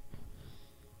 Yeah.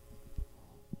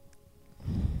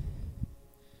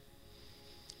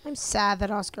 I'm sad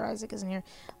that Oscar Isaac isn't here.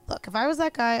 Look, if I was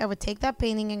that guy, I would take that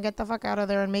painting and get the fuck out of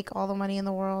there and make all the money in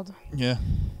the world. Yeah.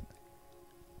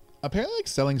 Apparently, like,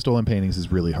 selling stolen paintings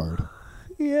is really hard.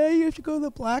 Yeah, you have to go to the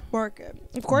black market.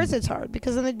 Of course it's hard,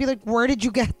 because then they'd be like, where did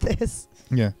you get this?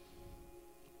 Yeah.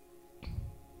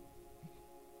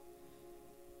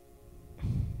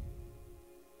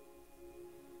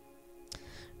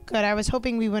 Good. I was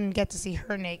hoping we wouldn't get to see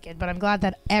her naked, but I'm glad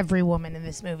that every woman in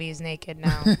this movie is naked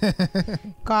now.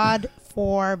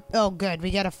 Oh, good.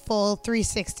 We get a full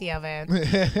 360 of it.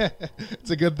 It's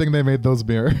a good thing they made those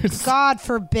mirrors. God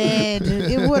forbid.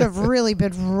 It would have really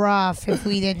been rough if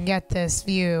we didn't get this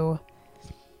view.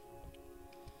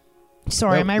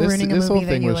 Sorry, am I ruining a movie that you like? This whole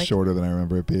thing was shorter than I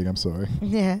remember it being. I'm sorry.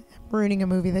 Yeah, ruining a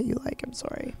movie that you like. I'm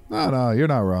sorry. No, you're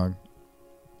not wrong.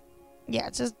 Yeah,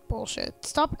 it's just bullshit.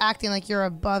 Stop acting like you're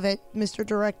above it, Mr.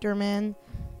 Director, man.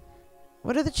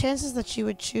 What are the chances that she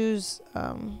would choose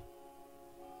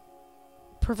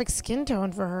perfect skin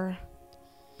tone for her?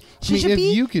 If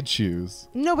you could choose.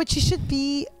 No, but she should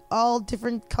be all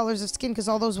different colors of skin because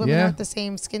all those women aren't the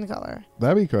same skin color.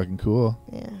 That'd be fucking cool.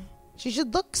 Yeah. She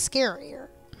should look scarier.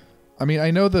 I mean,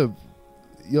 I know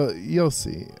you'll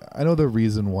see. I know the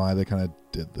reason why they kind of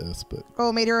did this, but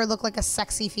made her look like a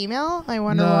sexy female? I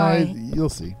wonder why. You'll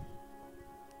see.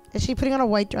 Is she putting on a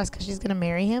white dress because she's going to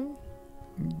marry him?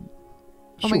 Sure.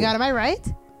 Oh my God, am I right?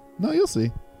 No, you'll see.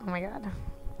 Oh my God.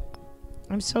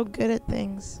 I'm so good at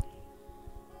things.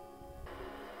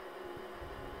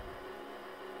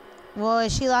 Well,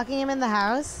 is she locking him in the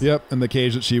house? Yep, in the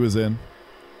cage that she was in.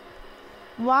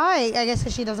 Why? I guess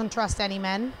because she doesn't trust any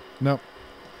men. Nope.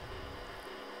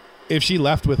 If she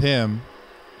left with him,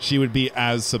 she would be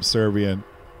as subservient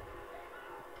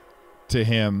to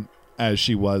him as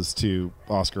she was to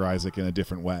Oscar Isaac in a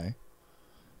different way.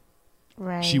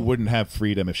 Right. She wouldn't have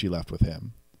freedom if she left with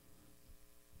him.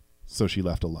 So she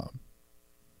left alone.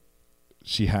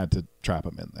 She had to trap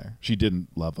him in there. She didn't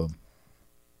love him.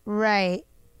 Right.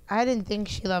 I didn't think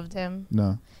she loved him.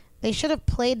 No. They should have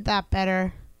played that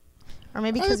better. Or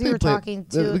maybe because we were talking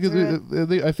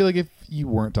to I feel like if you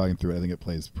weren't talking through it, I think it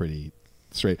plays pretty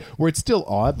straight. Where it's still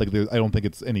odd. Like I don't think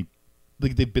it's any.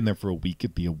 Like they've been there for a week.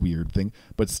 It'd be a weird thing,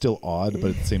 but it's still odd. But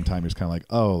at the same time, it's kind of like,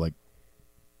 oh, like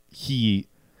you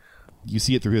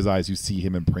see it through his eyes. You see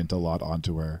him imprint a lot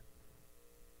onto her,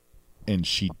 and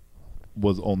she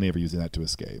was only ever using that to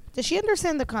escape. Does she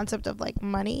understand the concept of like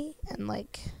money and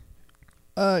like?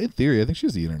 In theory, I think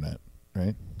she's the internet,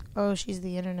 right? Oh, she's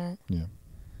the internet. Yeah.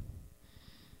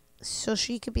 So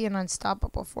she could be an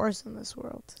unstoppable force in this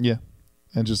world. Yeah.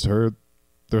 And just her,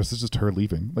 the rest is just her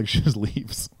leaving. Like, she just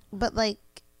leaves. But, like,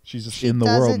 she's just in the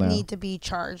world now. She doesn't need to be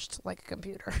charged like a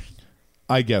computer.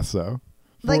 I guess so.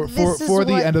 Like, for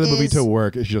the end of the movie to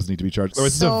work, she doesn't need to be charged. Or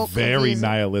it's so a very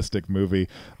nihilistic movie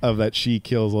of that she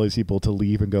kills all these people to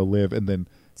leave and go live and then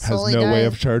has no way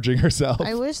of charging herself.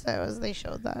 I wish they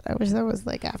showed that. I wish that was,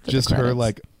 like, after just the credits. her,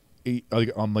 like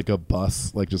on like a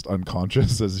bus, like just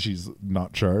unconscious as she's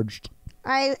not charged.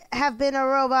 I have been a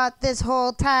robot this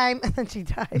whole time, and then she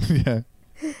died.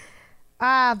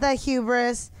 Yeah. The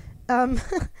hubris.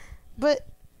 But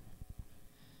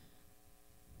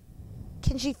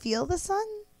can she feel the sun?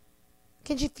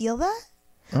 Can she feel that?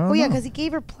 Oh yeah, because he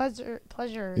gave her pleasure.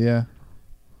 Yeah.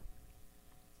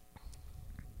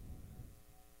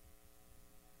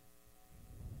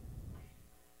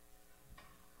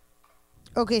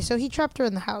 Okay, so he trapped her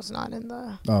in the house, not in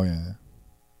the... Oh, yeah.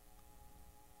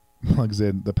 Plugs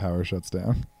in, the power shuts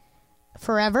down.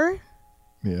 Forever?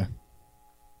 Yeah.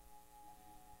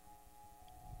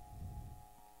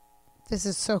 This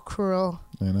is so cruel.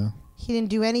 I know. He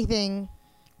didn't do anything.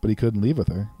 But he couldn't leave with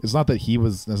her. It's not that he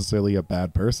was necessarily a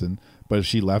bad person, but if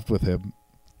she left with him,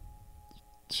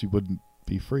 she wouldn't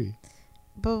be free.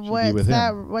 But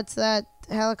what's that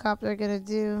helicopter going to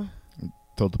do?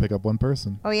 Told to pick up one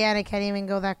person. Oh yeah, and I can't even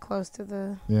go that close to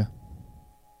the... Yeah.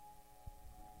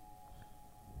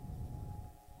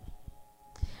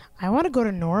 I want to go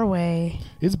to Norway.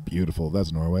 It's beautiful.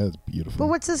 That's Norway. That's beautiful. But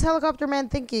what's this helicopter man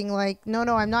thinking? Like, no,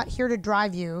 I'm not here to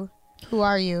drive you. Who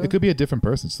are you? It could be a different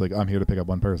person. It's like, I'm here to pick up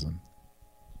one person.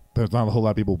 There's not a whole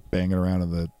lot of people banging around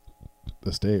in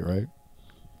the state, right?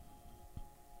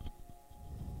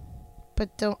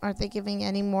 But aren't they giving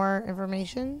any more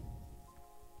information?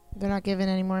 They're not giving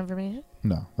any more information?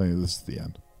 No, this is the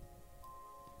end.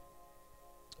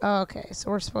 Oh, okay.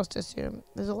 So we're supposed to assume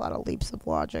there's a lot of leaps of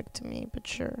logic to me, but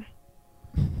sure.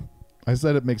 I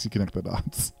said it makes you connect the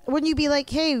dots. Wouldn't you be like,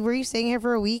 hey, were you staying here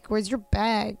for a week? Where's your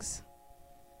bags?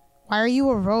 Why are you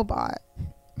a robot?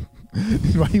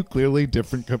 Why are you clearly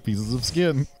different pieces of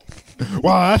skin?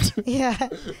 What? Yeah.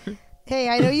 Hey,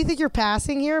 I know you think you're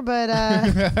passing here,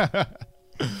 but...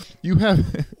 You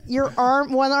have your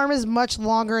arm. One arm is much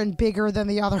longer and bigger than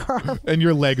the other arm, and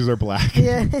your legs are black.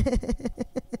 Yeah.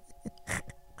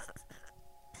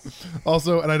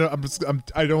 Also, and I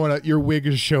don't want to. Your wig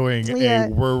is showing a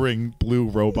whirring blue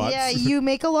robot. Yeah, you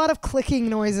make a lot of clicking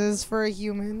noises for a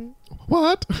human.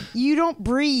 What? You don't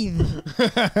breathe.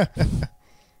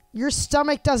 Your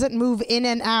stomach doesn't move in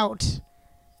and out.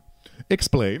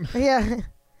 Explain. Yeah.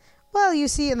 Well, you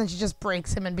see, and then she just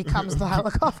breaks him and becomes the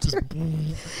helicopter.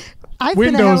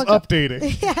 Windows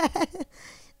updating. Yeah.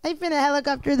 I've been a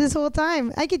helicopter this whole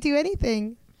time. I could do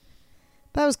anything.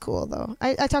 That was cool, though.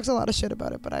 I talked a lot of shit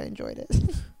about it, but I enjoyed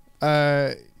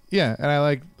it. Yeah, and I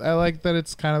like that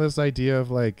it's kind of this idea of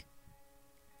like,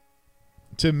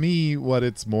 to me, what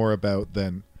it's more about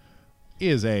than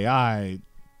is AI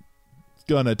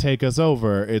gonna take us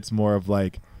over. It's more of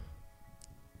like,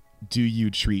 do you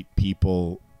treat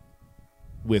people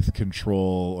with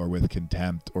control or with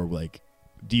contempt, or like,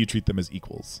 do you treat them as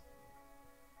equals?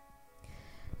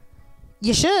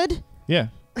 You should. Yeah,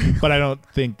 but I don't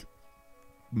think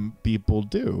people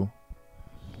do.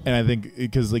 And I think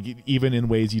because like even in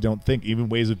ways you don't think, even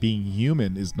ways of being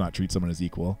human is not treat someone as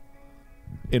equal.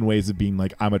 In ways of being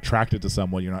like, I'm attracted to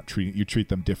someone, you treat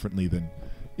them differently than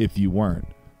if you weren't.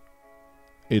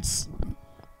 I think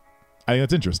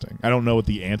that's interesting. I don't know what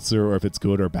the answer, or if it's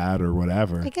good or bad or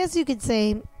whatever. I guess you could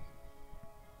say,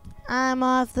 I'm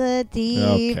off the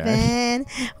deep end,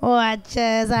 watch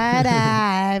as I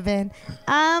dive in.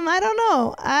 I don't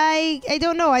know. I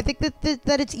don't know. I think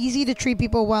that it's easy to treat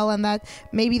people well, and that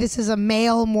maybe this is a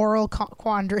male moral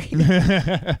quandary.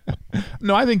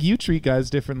 No, I think you treat guys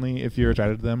differently if you're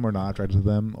attracted to them or not attracted to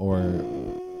them, or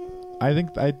I think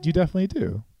you definitely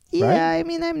do. Yeah, right? I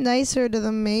mean, I'm nicer to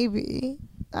them, maybe.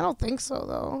 I don't think so,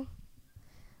 though.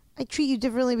 I treat you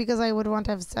differently because I would want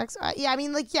to have sex. Yeah, I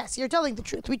mean, like, yes, you're telling the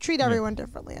truth. We treat everyone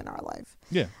differently in our life.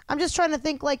 Yeah. I'm just trying to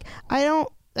think, like, I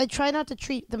try not to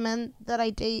treat the men that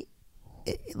I date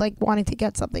like wanting to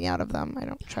get something out of them. I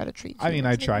don't try to treat. I mean,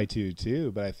 I try to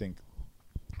too, but I think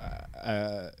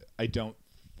I don't.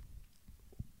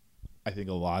 I think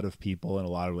a lot of people in a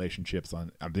lot of relationships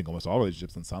I think almost all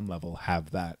relationships on some level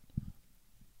have that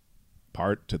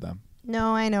part to them.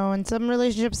 No, I know. And some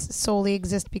relationships solely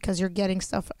exist because you're getting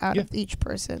stuff out of each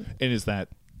person. And is that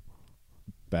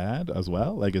bad as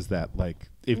well? Like, is that like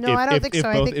I don't think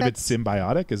so. If it's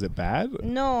symbiotic, is it bad?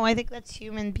 No, I think that's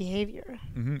human behavior.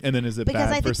 Mm-hmm. And then is it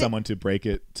bad for someone to break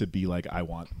it, to be like, I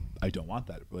don't want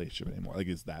that relationship anymore? Like,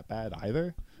 is that bad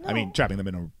either? No. I mean, trapping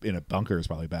them in a bunker is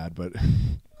probably bad, but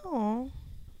no.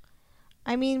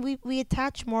 I mean, we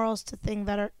attach morals to things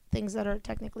that are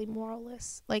technically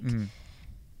moralless. Like,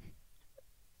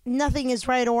 nothing is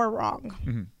right or wrong.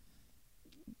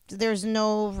 Mm-hmm. There's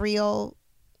no real,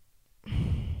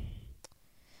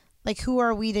 like, who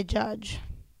are we to judge?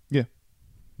 Yeah.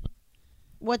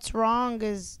 What's wrong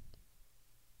is,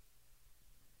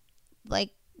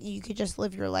 like, you could just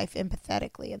live your life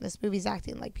empathetically, and this movie's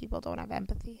acting like people don't have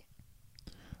empathy.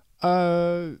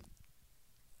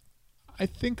 I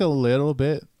think a little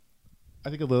bit. I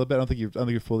don't think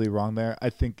you're fully wrong there. I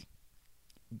think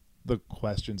the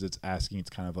questions it's asking,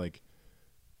 it's kind of like,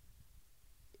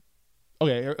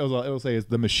 okay, I will say is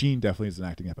the machine definitely isn't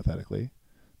acting empathetically,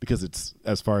 because it's,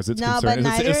 as far as it's concerned,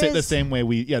 it's the same way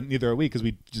neither are we, because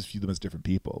we just view them as different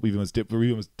people. We view them as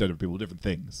different people, different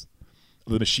things.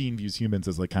 The machine views humans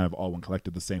as like kind of all one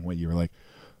collective, the same way you were like,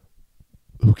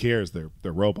 who cares? They're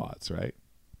robots, right?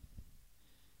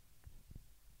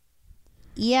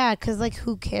 Yeah, because, like,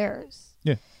 who cares?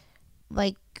 Yeah.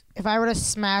 Like, if I were to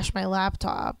smash my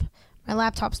laptop's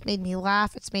made me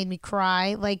laugh. It's made me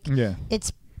cry. Like,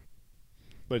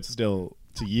 but it's still,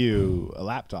 to you, a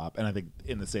laptop. And I think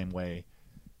in the same way.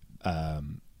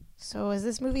 So is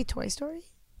this movie Toy Story?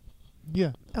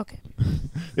 Yeah. Okay.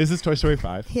 Is this Toy Story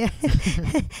 5? Yeah.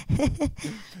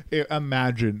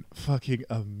 Imagine.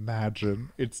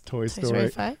 It's Toy Story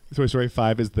 5? Toy Story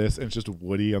 5 is this, and it's just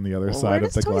Woody on the other side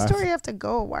of the glass. Where does Toy Story have to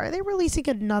go? Why are they releasing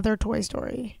another Toy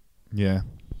Story? Yeah.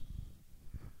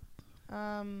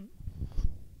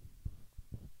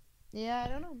 Yeah, I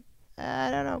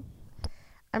don't know.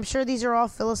 I'm sure these are all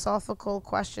philosophical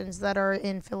questions that are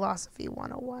in Philosophy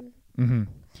 101. Mm-hmm.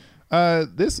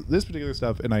 This particular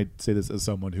stuff, and I say this as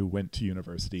someone who went to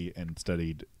university and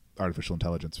studied artificial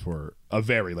intelligence for a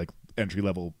very like entry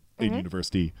level in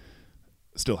university,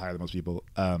 still higher than most people.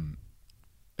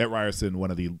 At Ryerson,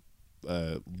 one of the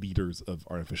leaders of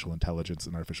artificial intelligence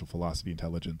and artificial philosophy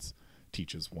intelligence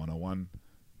teaches 101.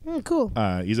 Cool.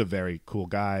 He's a very cool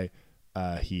guy.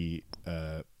 There's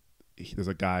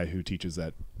a guy who teaches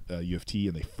at U of T,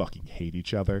 and they fucking hate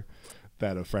each other.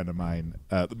 That a friend of mine,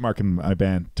 Mark and my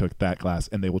band, took that class,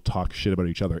 and they will talk shit about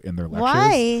each other in their lectures.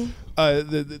 Why?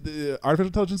 The artificial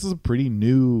intelligence is a pretty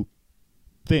new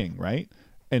thing, right?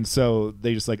 And so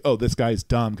they just like, oh, this guy's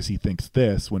dumb because he thinks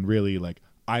this, when really, like,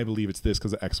 I believe it's this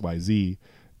because of X, Y, Z.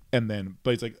 And then,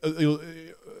 but it's like, let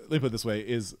me put it this way,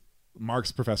 is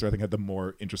Mark's professor, I think, had the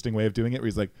more interesting way of doing it, where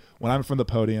he's like, when I'm from the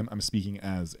podium, I'm speaking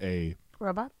as a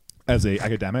robot, as a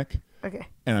academic. Okay.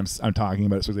 And I'm talking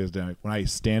about it strictly as academic. When I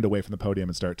stand away from the podium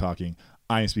and start talking,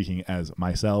 I am speaking as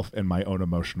myself and my own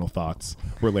emotional thoughts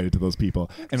related to those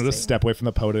people. And I'll just step away from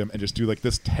the podium and just do like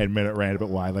this 10-minute rant about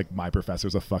why like my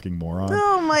professor's a fucking moron.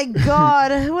 Oh my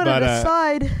God. What an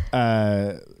aside.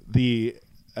 I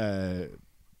can't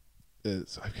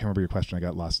remember your question. I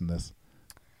got lost in this.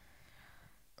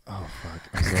 Oh fuck!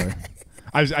 I'm sorry.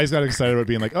 I just got excited about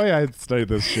being like, oh yeah, I studied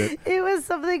this shit. It was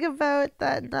something about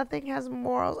that nothing has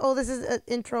morals. Oh, this is an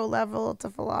intro level to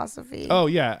philosophy. Oh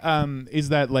yeah. Is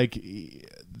that like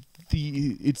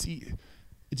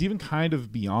it's even kind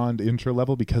of beyond intro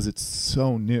level because it's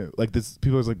so new. Like this,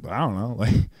 people are like, I don't know,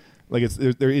 like it's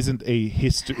there isn't a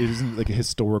it isn't like a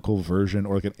historical version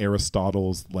or like an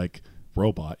Aristotle's like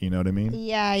robot. You know what I mean?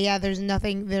 Yeah. There's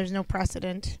no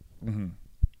precedent. Mm-hmm.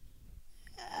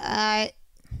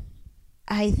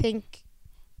 I think,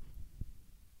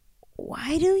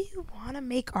 why do you want to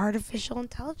make artificial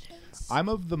intelligence? I'm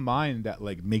of the mind that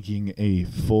like making a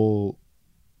full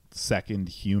second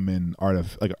human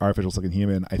artificial second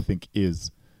human, I think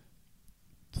is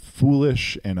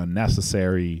foolish and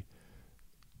unnecessary.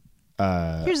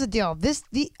 Here's the deal.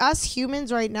 Us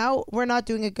humans right now, we're not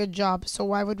doing a good job. So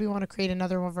why would we want to create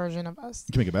another version of us?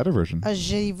 You can make a better version. A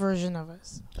shitty version of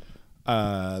us.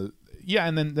 Yeah,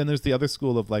 and then there's the other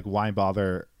school of like why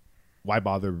bother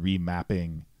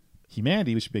remapping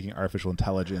humanity, which is making artificial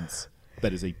intelligence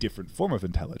that is a different form of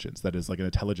intelligence, that is like an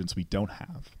intelligence we don't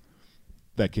have,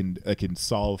 that can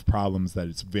solve problems that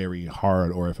it's very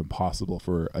hard or if impossible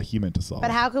for a human to solve.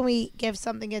 But how can we give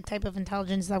something a type of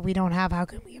intelligence that we don't have? How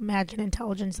can we imagine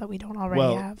intelligence that we don't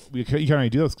already have? You can already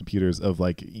do those computers of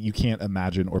like you can't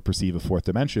imagine or perceive a fourth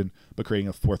dimension, but creating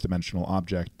a fourth dimensional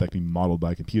object that can be modeled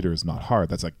by a computer is not hard.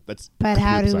 That's. But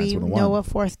how do we know what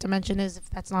fourth dimension is if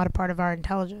that's not a part of our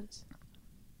intelligence?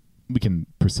 We can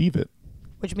perceive it,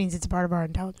 which means it's a part of our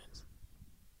intelligence.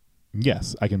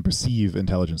 Yes, I can perceive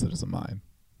intelligence that isn't mine.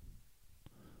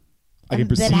 I can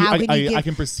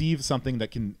perceive something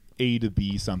that can A to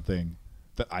B something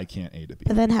that I can't A to B.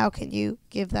 But then how can you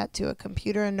give that to a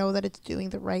computer and know that it's doing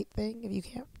the right thing if you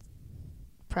can't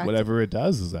practice? Whatever it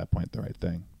does is at that point the right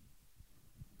thing.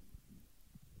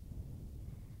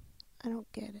 I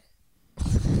don't get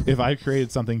it. If I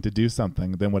created something to do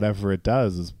something, then whatever it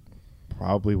does is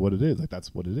probably what it is. Like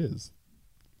that's what it is.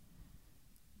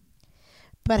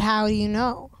 But how do you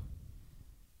know?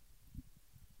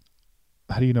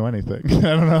 How do you know anything? I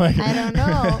don't know. I don't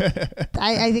know.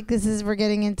 I think we're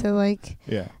getting into like.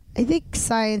 Yeah. I think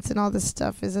science and all this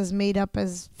stuff is as made up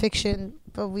as fiction,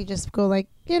 but we just go like,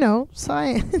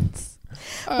 science.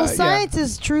 Well, science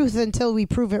is truth until we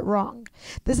prove it wrong.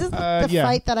 This is the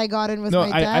fight that I got in with my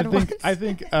dad. I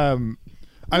think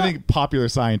popular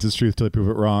science is truth till they prove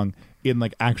it wrong. In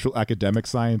like actual academic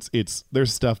science,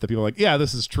 there's stuff that people are like, yeah,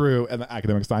 this is true, and the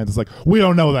academic science is like, we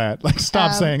don't know that. Like,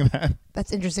 stop saying that.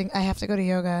 That's interesting. I have to go to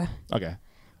yoga. Okay.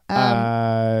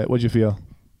 What'd you feel?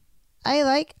 I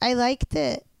liked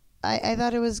it. I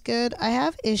thought it was good. I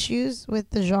have issues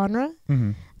with the genre,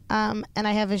 and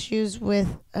I have issues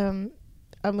with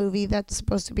a movie that's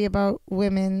supposed to be about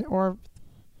women or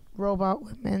robot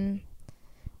women,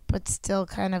 but still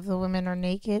kind of the women are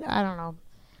naked. I don't know.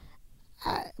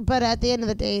 But at the end of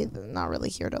the day, I'm not really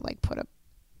here to like put a.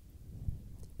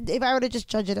 If I were to just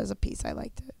judge it as a piece, I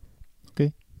liked it.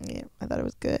 Okay. Yeah, I thought it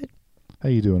was good. How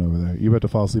you doing over there? You about to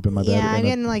fall asleep in my bed? Yeah, I'm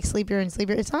getting like sleepier and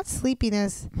sleepier. It's not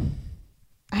sleepiness.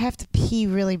 I have to pee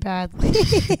really badly.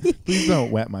 Please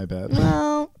don't wet my bed.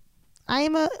 Well, I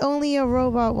am only a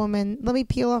robot woman. Let me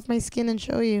peel off my skin and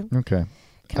show you. Okay.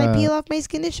 Can I peel off my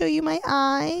skin to show you my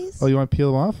eyes? Oh, you want to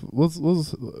peel them off? Let's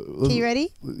Okay, you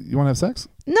ready? You want to have sex?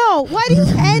 No. Why do you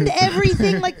end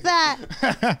everything like that?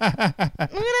 I'm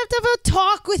going to have a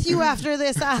talk with you after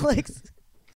this, Alex.